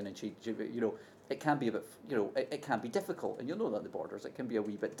get in, and she it can be a bit, it can be difficult, and you'll know that at the borders, it can be a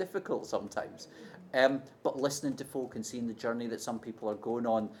wee bit difficult sometimes. But listening to folk and seeing the journey that some people are going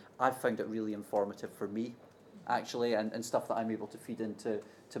on, I've found it really informative for me, actually, and stuff that I'm able to feed into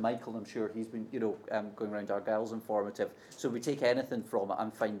Michael. I'm sure he's been, going around Argyle's informative. So if we take anything from it,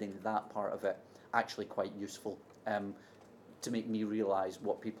 I'm finding that part of it actually quite useful, to make me realise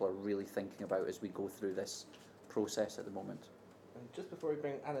what people are really thinking about as we go through this process at the moment. And just before we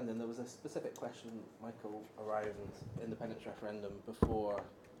bring Anand in, there was a specific question, Michael, around independence referendum before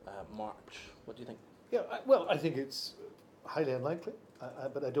March. What do you think? Yeah, I think it's highly unlikely,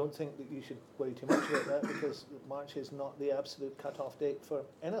 but I don't think that you should worry too much about that, because March is not the absolute cut-off date for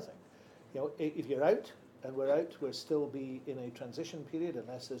anything. If you're out and we're out, we'll still be in a transition period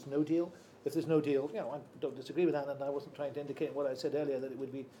unless there's no deal. If there's no deal, I don't disagree with that, and I wasn't trying to indicate what I said earlier, that it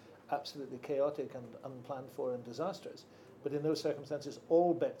would be absolutely chaotic and unplanned for and disastrous. But in those circumstances,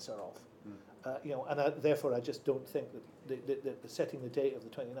 all bets are off. Therefore, I just don't think that setting the date of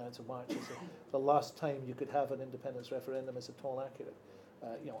the 29th of March is the last time you could have an independence referendum is at all accurate.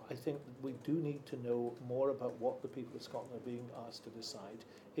 I think we do need to know more about what the people of Scotland are being asked to decide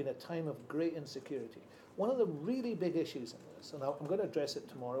in a time of great insecurity. One of the really big issues in this, and I'm going to address it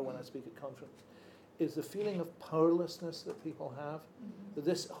tomorrow when I speak at conference, is the feeling of powerlessness that people have, that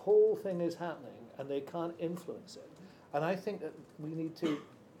this whole thing is happening, and they can't influence it. And I think that we need to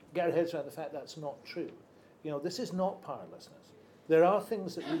get our heads around the fact that's not true. This is not powerlessness. There are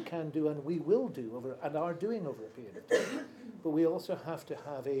things that we can do and we will do and are doing over a period of time, but we also have to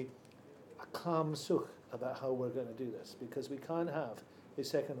have a calm sukh about how we're going to do this, because we can't have a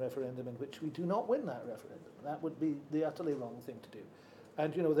second referendum in which we do not win that referendum. That would be the utterly wrong thing to do.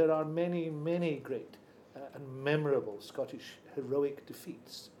 And there are many, many great and memorable Scottish heroic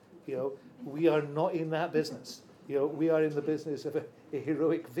defeats. We are not in that business. We are in the business of a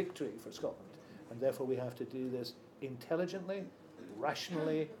heroic victory for Scotland, and therefore we have to do this intelligently,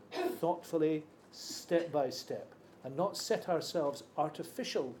 rationally, thoughtfully, step by step, and not set ourselves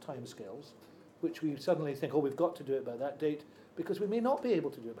artificial timescales, which we suddenly think, we've got to do it by that date, because we may not be able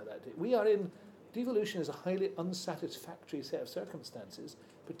to do it by that date. Devolution is a highly unsatisfactory set of circumstances,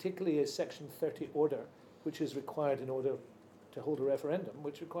 particularly a Section 30 order, which is required in order to hold a referendum,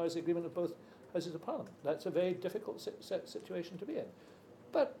 which requires the agreement of both Houses of Parliament. That's a very difficult situation to be in.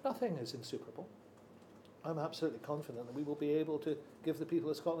 But nothing is insuperable. I'm absolutely confident that we will be able to give the people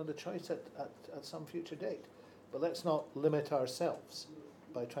of Scotland a choice at some future date. But let's not limit ourselves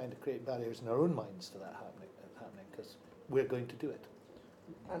by trying to create barriers in our own minds to that happening, because we're going to do it.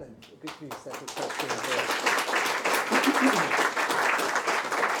 Anand, good for you, second question.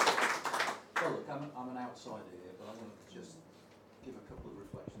 Well, look, I'm an outsider here, but I want to just give a couple of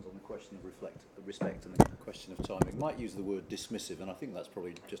reflections on the question of respect and the question of timing. Might use the word dismissive, and I think that's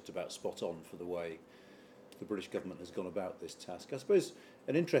probably just about spot on for the way the British government has gone about this task. I suppose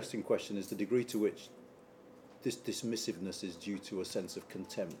an interesting question is the degree to which this dismissiveness is due to a sense of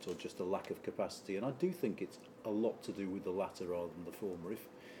contempt or just a lack of capacity, and I do think it's a lot to do with the latter rather than the former.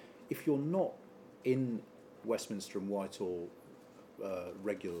 If you're not in Westminster and Whitehall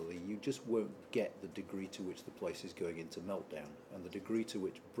regularly, you just won't get the degree to which the place is going into meltdown, and the degree to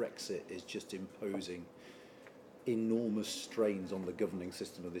which Brexit is just imposing enormous strains on the governing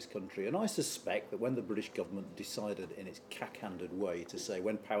system of this country. And I suspect that when the British government decided in its cack-handed way to say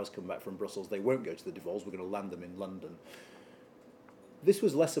when powers come back from Brussels they won't go to the devolves, we're going to land them in London, this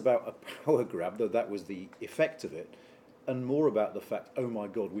was less about a power grab, though that was the effect of it, and more about the fact, oh my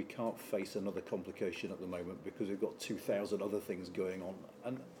God, we can't face another complication at the moment because we've got 2,000 other things going on.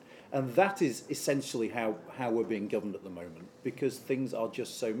 And that is essentially how we're being governed at the moment, because things are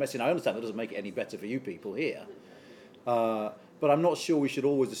just so messy. And I understand that doesn't make it any better for you people here, but I'm not sure we should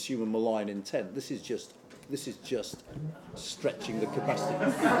always assume a malign intent. This is just stretching the capacity.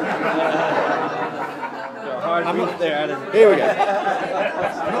 Hard beat there, Anand. Here we go.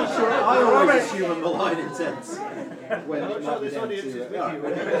 I'm not sure. I always assume a malign intent. When I'm not sure this audience is with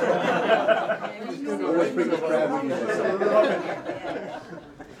you. Always bring the crowd with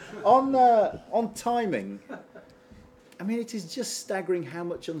you. On timing, I mean, it is just staggering how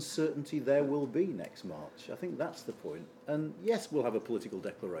much uncertainty there will be next March. I think that's the point. And yes, we'll have a political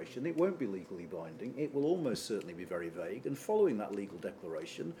declaration. It won't be legally binding. It will almost certainly be very vague. And following that legal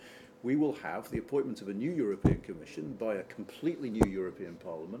declaration, we will have the appointment of a new European Commission by a completely new European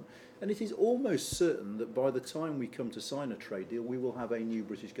Parliament. And it is almost certain that by the time we come to sign a trade deal, we will have a new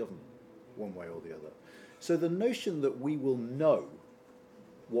British government, one way or the other. So the notion that we will know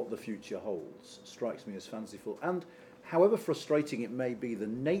what the future holds strikes me as fanciful. And however frustrating it may be, the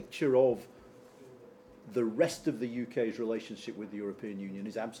nature of the rest of the UK's relationship with the European Union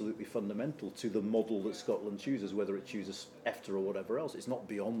is absolutely fundamental to the model that Scotland chooses, whether it chooses EFTA or whatever else. It's not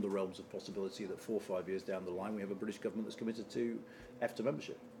beyond the realms of possibility that 4 or 5 years down the line we have a British government that's committed to EFTA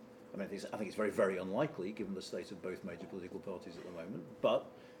membership. I mean, I think it's very, very unlikely given the state of both major political parties at the moment, but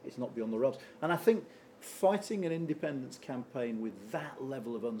it's not beyond the realms. And I think fighting an independence campaign with that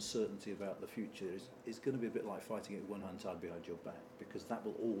level of uncertainty about the future is going to be a bit like fighting it with one hand tied behind your back, because that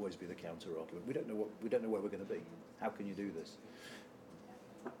will always be the counter argument. We don't know where we're going to be. How can you do this?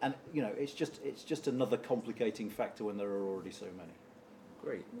 And it's just another complicating factor when there are already so many.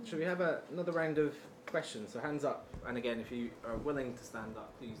 Great. Should we have another round of questions? So hands up, and again, if you are willing to stand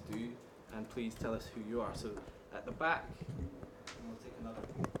up, please do, and please tell us who you are. So at the back, and we'll take another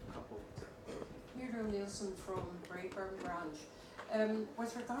couple. Muriel Nielsen from Braeburn Branch.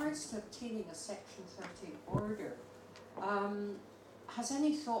 With regards to obtaining a Section 30 order, has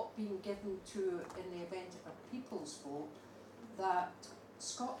any thought been given to, in the event of a people's vote, that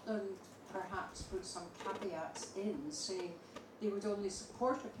Scotland perhaps put some caveats in, saying they would only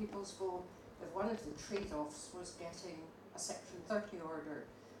support a people's vote if one of the trade-offs was getting a Section 30 order?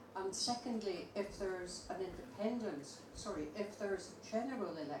 And secondly, if there's if there's a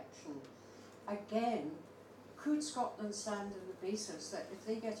general election, again, could Scotland stand on the basis that if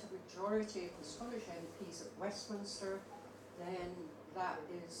they get a majority of the Scottish MPs at Westminster, then that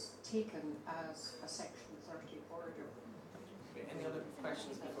is taken as a Section 30 order. Any other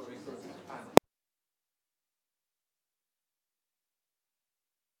questions before we close this panel?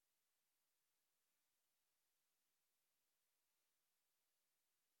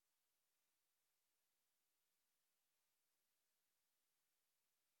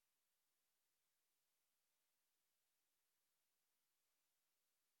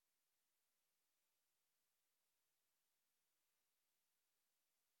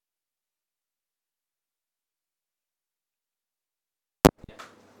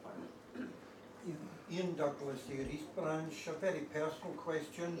 Ian Douglas here, East Branch. A very personal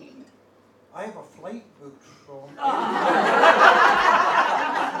question. I have a flight booked from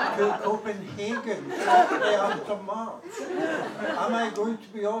to Copenhagen shortly after March. Am I going to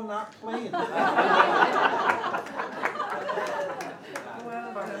be on that plane?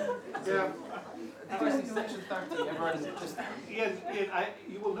 Yeah. Section 30, everyone just... Ian,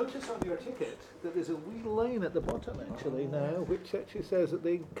 you will notice on your ticket that there's a wee line at the bottom actually now, which actually says that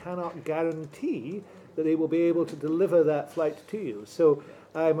they cannot guarantee that they will be able to deliver that flight to you. So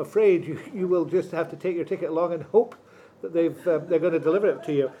I'm afraid you will just have to take your ticket along and hope that they're going to deliver it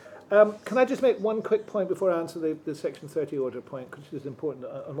to you. Can I just make one quick point before I answer the Section 30 order point, which is important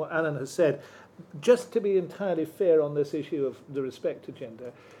on what Anand has said. Just to be entirely fair on this issue of the respect to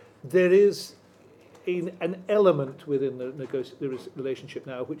gender, there is an element within the relationship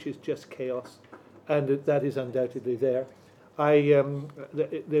now which is just chaos, and that is undoubtedly there.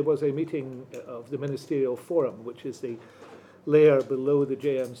 There was a meeting of the Ministerial Forum, which is the layer below the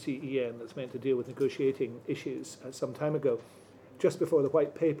JMCEN that's meant to deal with negotiating issues some time ago, just before the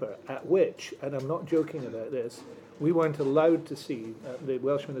White Paper, at which, and I'm not joking about this, we weren't allowed to see, the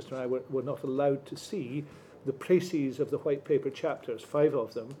Welsh Minister and I were not allowed to see the précis of the White Paper chapters, 5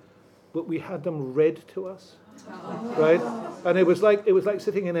 of them, but we had them read to us, right? And it was like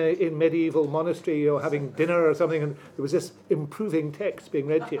sitting in a medieval monastery, having dinner or something, and there was this improving text being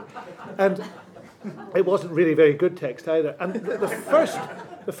read to you, and it wasn't really very good text either. And the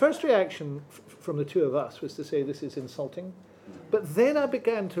first reaction from the two of us was to say this is insulting, but then I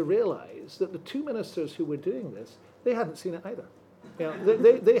began to realise that the two ministers who were doing this, they hadn't seen it either.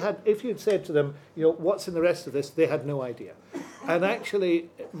 They had, if you'd said to them, what's in the rest of this, they had no idea. And actually,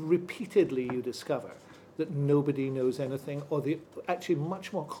 repeatedly you discover that nobody knows anything, or actually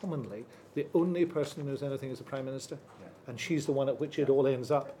much more commonly, the only person who knows anything is the Prime Minister, and she's the one at which it all ends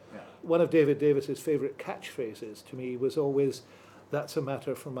up. One of David Davis's favourite catchphrases to me was always, "That's a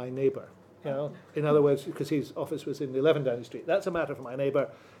matter for my neighbour." In other words, because his office was in 11 Downing Street, that's a matter for my neighbour,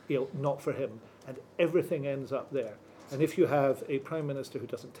 not for him. And everything ends up there. And if you have a Prime Minister who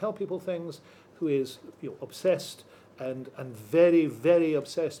doesn't tell people things, who is obsessed and very, very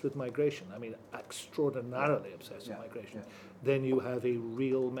obsessed with migration, I mean extraordinarily obsessed with migration, then you have a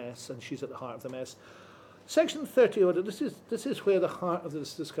real mess, and she's at the heart of the mess. Section 30 order, this is where the heart of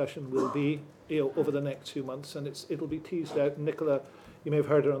this discussion will be over the next few months, and it'll be teased out. Nicola, you may have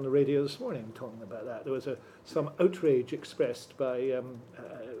heard her on the radio this morning talking about that. There was some outrage expressed by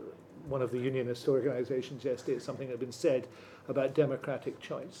one of the unionist organisations yesterday, something that had been said about democratic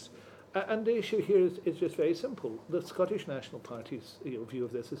choice. And the issue here is just very simple. The Scottish National Party's view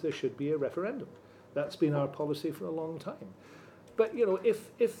of this is there should be a referendum. That's been our policy for a long time. But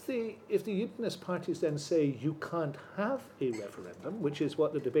if the unionist parties then say you can't have a referendum, which is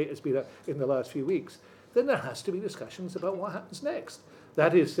what the debate has been in the last few weeks, then there has to be discussions about what happens next.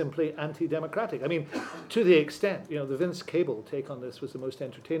 That is simply anti-democratic. I mean, to the extent, the Vince Cable take on this was the most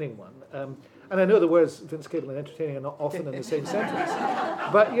entertaining one. And I know the words Vince Cable and entertaining are not often in the same sentence.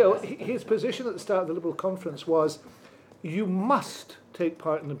 But, his position at the start of the Liberal conference was, you must take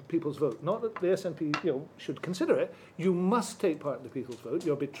part in the people's vote. Not that the SNP, should consider it. You must take part in the people's vote.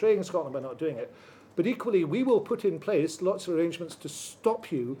 You're betraying Scotland by not doing it. But equally, we will put in place lots of arrangements to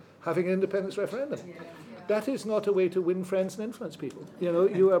stop you having an independence referendum. That is not a way to win friends and influence people.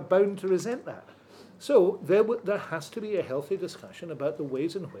 You are bound to resent that. So there has to be a healthy discussion about the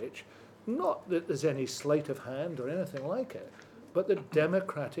ways in which, not that there's any sleight of hand or anything like it, but the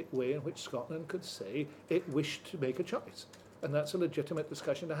democratic way in which Scotland could say it wished to make a choice. And that's a legitimate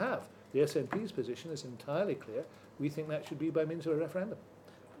discussion to have. The SNP's position is entirely clear. We think that should be by means of a referendum.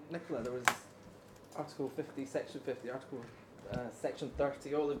 Nicola, there was Article 50, Section 50, Section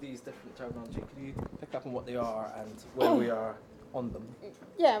 30, all of these different terminology. Can you pick up on what they are and where we are on them?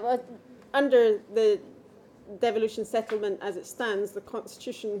 Yeah, well, under the devolution settlement as it stands, the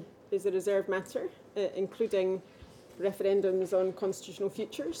Constitution is a reserved matter, including referendums on constitutional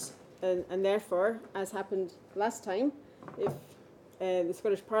futures. And therefore, as happened last time, if the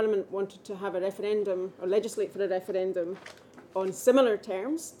Scottish Parliament wanted to have a referendum or legislate for a referendum on similar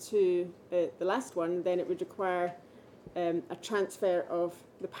terms to the last one, then it would require a transfer of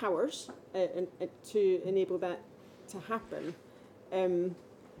the powers to enable that to happen.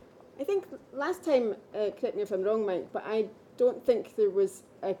 I think last time, correct me if I'm wrong, Mike, but I don't think there was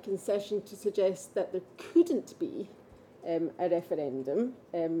a concession to suggest that there couldn't be a referendum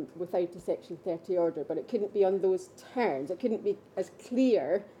without a Section 30 order, but it couldn't be on those terms. It couldn't be as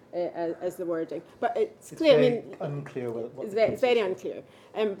clear as the wording. But it's clear. Very unclear. It's very unclear.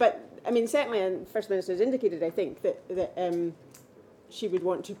 But I mean, certainly, and First Minister has indicated, I think, that she would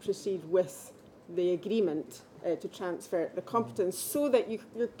want to proceed with the agreement to transfer the competence, so that you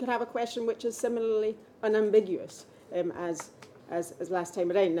could have a question which is similarly unambiguous as last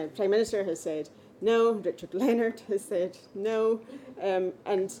time around. Now, the Prime Minister has said no, Richard Leonard has said no,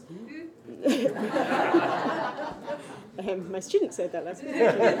 and my student said that last week.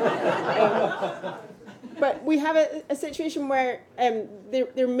 But we have a situation where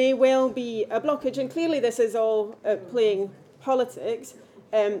there may well be a blockage, and clearly this is all playing politics.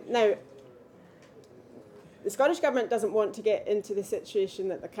 Now, the Scottish Government doesn't want to get into the situation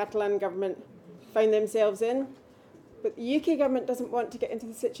that the Catalan Government found themselves in, but the UK Government doesn't want to get into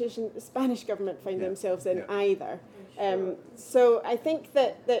the situation that the Spanish Government found themselves in either. So I think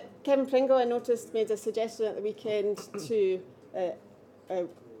that Kevin Pringle, I noticed, made a suggestion at the weekend to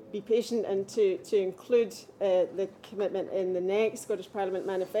be patient and to include the commitment in the next Scottish Parliament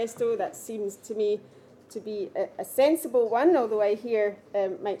manifesto. That seems to me to be a sensible one, although I hear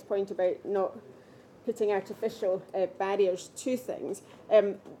Mike's point about not putting artificial barriers to things.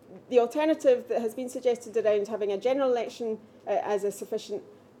 The alternative that has been suggested around having a general election as a sufficient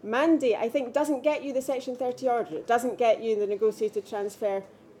mandate, I think, doesn't get you the Section 30 order. It doesn't get you the negotiated transfer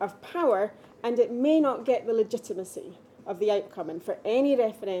of power, and it may not get the legitimacy of the outcome. And for any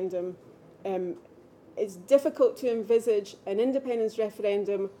referendum, it's difficult to envisage an independence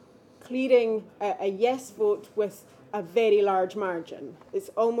referendum clearing a yes vote with a very large margin. It's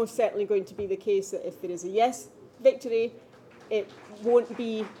almost certainly going to be the case that if there is a yes victory, it won't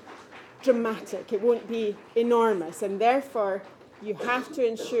be dramatic, it won't be enormous, and therefore you have to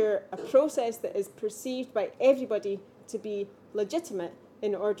ensure a process that is perceived by everybody to be legitimate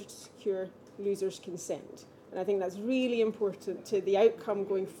in order to secure losers' consent. And I think that's really important to the outcome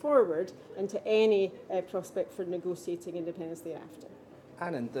going forward and to any prospect for negotiating independence thereafter.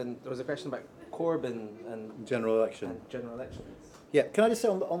 Anand, then there was a question about Corbyn and general election. General elections. Yeah, can I just say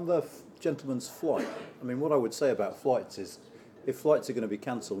on the gentleman's flight? I mean, what I would say about flights is, if flights are going to be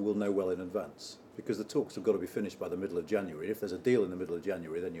cancelled, we'll know well in advance, because the talks have got to be finished by the middle of January. If there's a deal in the middle of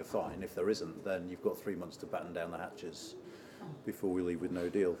January, then you're fine. If there isn't, then you've got 3 months to batten down the hatches before we leave with no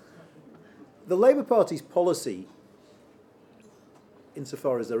deal. The Labour Party's policy,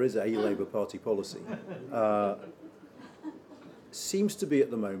 insofar as there is a Labour Party policy, seems to be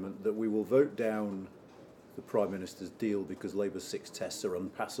at the moment that we will vote down the Prime Minister's deal because Labour's 6 tests are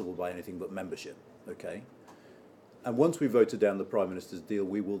unpassable by anything but membership, okay? And once we voted down the Prime Minister's deal,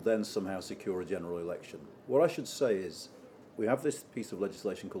 we will then somehow secure a general election. What I should say is, we have this piece of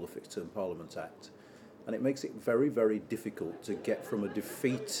legislation called the Fixed Term Parliament Act, and it makes it very, very difficult to get from a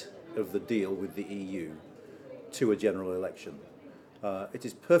defeat of the deal with the EU to a general election. It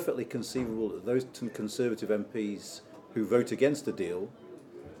is perfectly conceivable that those Conservative MPs who vote against the deal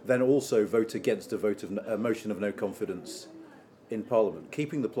then also vote against a motion of no confidence in Parliament,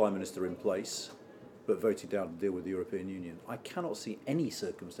 keeping the Prime Minister in place but voting down to deal with the European Union. I cannot see any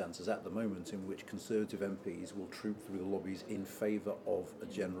circumstances at the moment in which Conservative MPs will troop through the lobbies in favour of a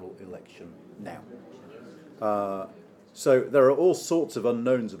general election now. So there are all sorts of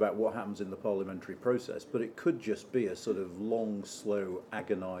unknowns about what happens in the parliamentary process, but it could just be a sort of long, slow,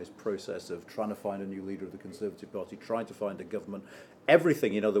 agonised process of trying to find a new leader of the Conservative Party, trying to find a government,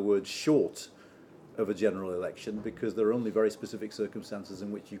 everything, in other words, short of a general election, because there are only very specific circumstances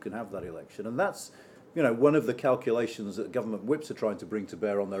in which you can have that election. And that's, you know, one of the calculations that government whips are trying to bring to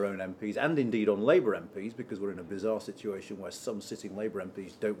bear on their own MPs, and indeed on Labour MPs, because we're in a bizarre situation where some sitting Labour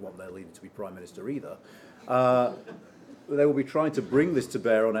MPs don't want their leader to be Prime Minister either. They will be trying to bring this to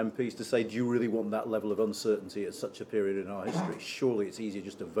bear on MPs to say, do you really want that level of uncertainty at such a period in our history? Surely it's easier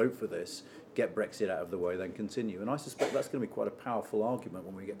just to vote for this, get Brexit out of the way, then continue. And I suspect that's going to be quite a powerful argument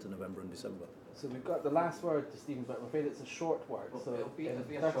when we get to November and December. So we've got the last word to Stephen, but I'm afraid it's a short word. Well, so it'll be a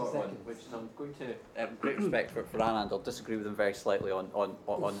 30 short one, seconds. which I'm going to, great respect for Anand, I'll disagree with him very slightly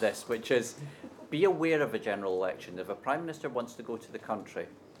on this, which is, be aware of a general election. If a Prime Minister wants to go to the country,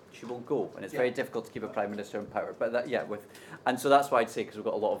 she will go, and it's very difficult to keep a Prime Minister in power. But that, and so that's why I'd say, because we've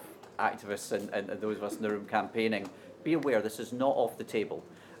got a lot of activists and those of us in the room campaigning, be aware this is not off the table.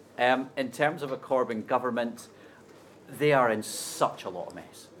 In terms of a Corbyn government, they are in such a lot of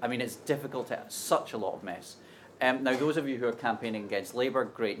mess. I mean, it's difficult to such a lot of mess. Now, those of you who are campaigning against Labour,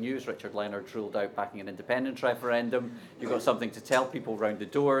 great news. Richard Leonard's ruled out backing an independence referendum. You've got something to tell people round the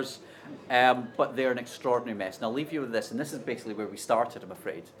doors. But they're an extraordinary mess. And I'll leave you with this, and this is basically where we started, I'm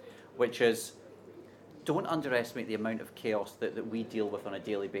afraid, which is don't underestimate the amount of chaos that we deal with on a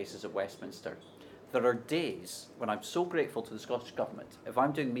daily basis at Westminster. There are days when I'm so grateful to the Scottish Government, if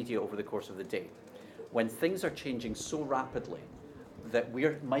I'm doing media over the course of the day, when things are changing so rapidly that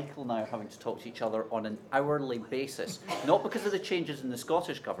Michael and I are having to talk to each other on an hourly basis, not because of the changes in the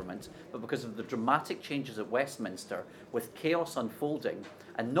Scottish Government, but because of the dramatic changes at Westminster, with chaos unfolding,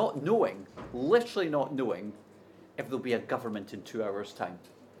 and not knowing, literally not knowing, if there'll be a government in 2 hours' time.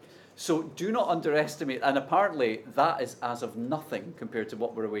 So do not underestimate, and apparently that is as of nothing compared to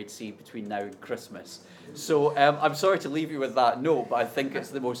what we're away to see between now and Christmas. So I'm sorry to leave you with that note, but I think it's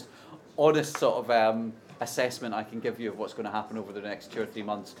the most honest sort of assessment I can give you of what's going to happen over the next 2 or 3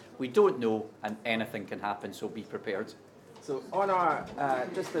 months. We don't know, and anything can happen, so be prepared. So on our,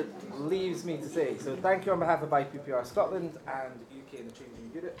 just that leaves me to say, so thank you on behalf of IPPR Scotland and UK and the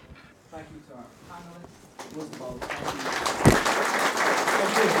Changing Unit. Thank you to our panellists. Most of all,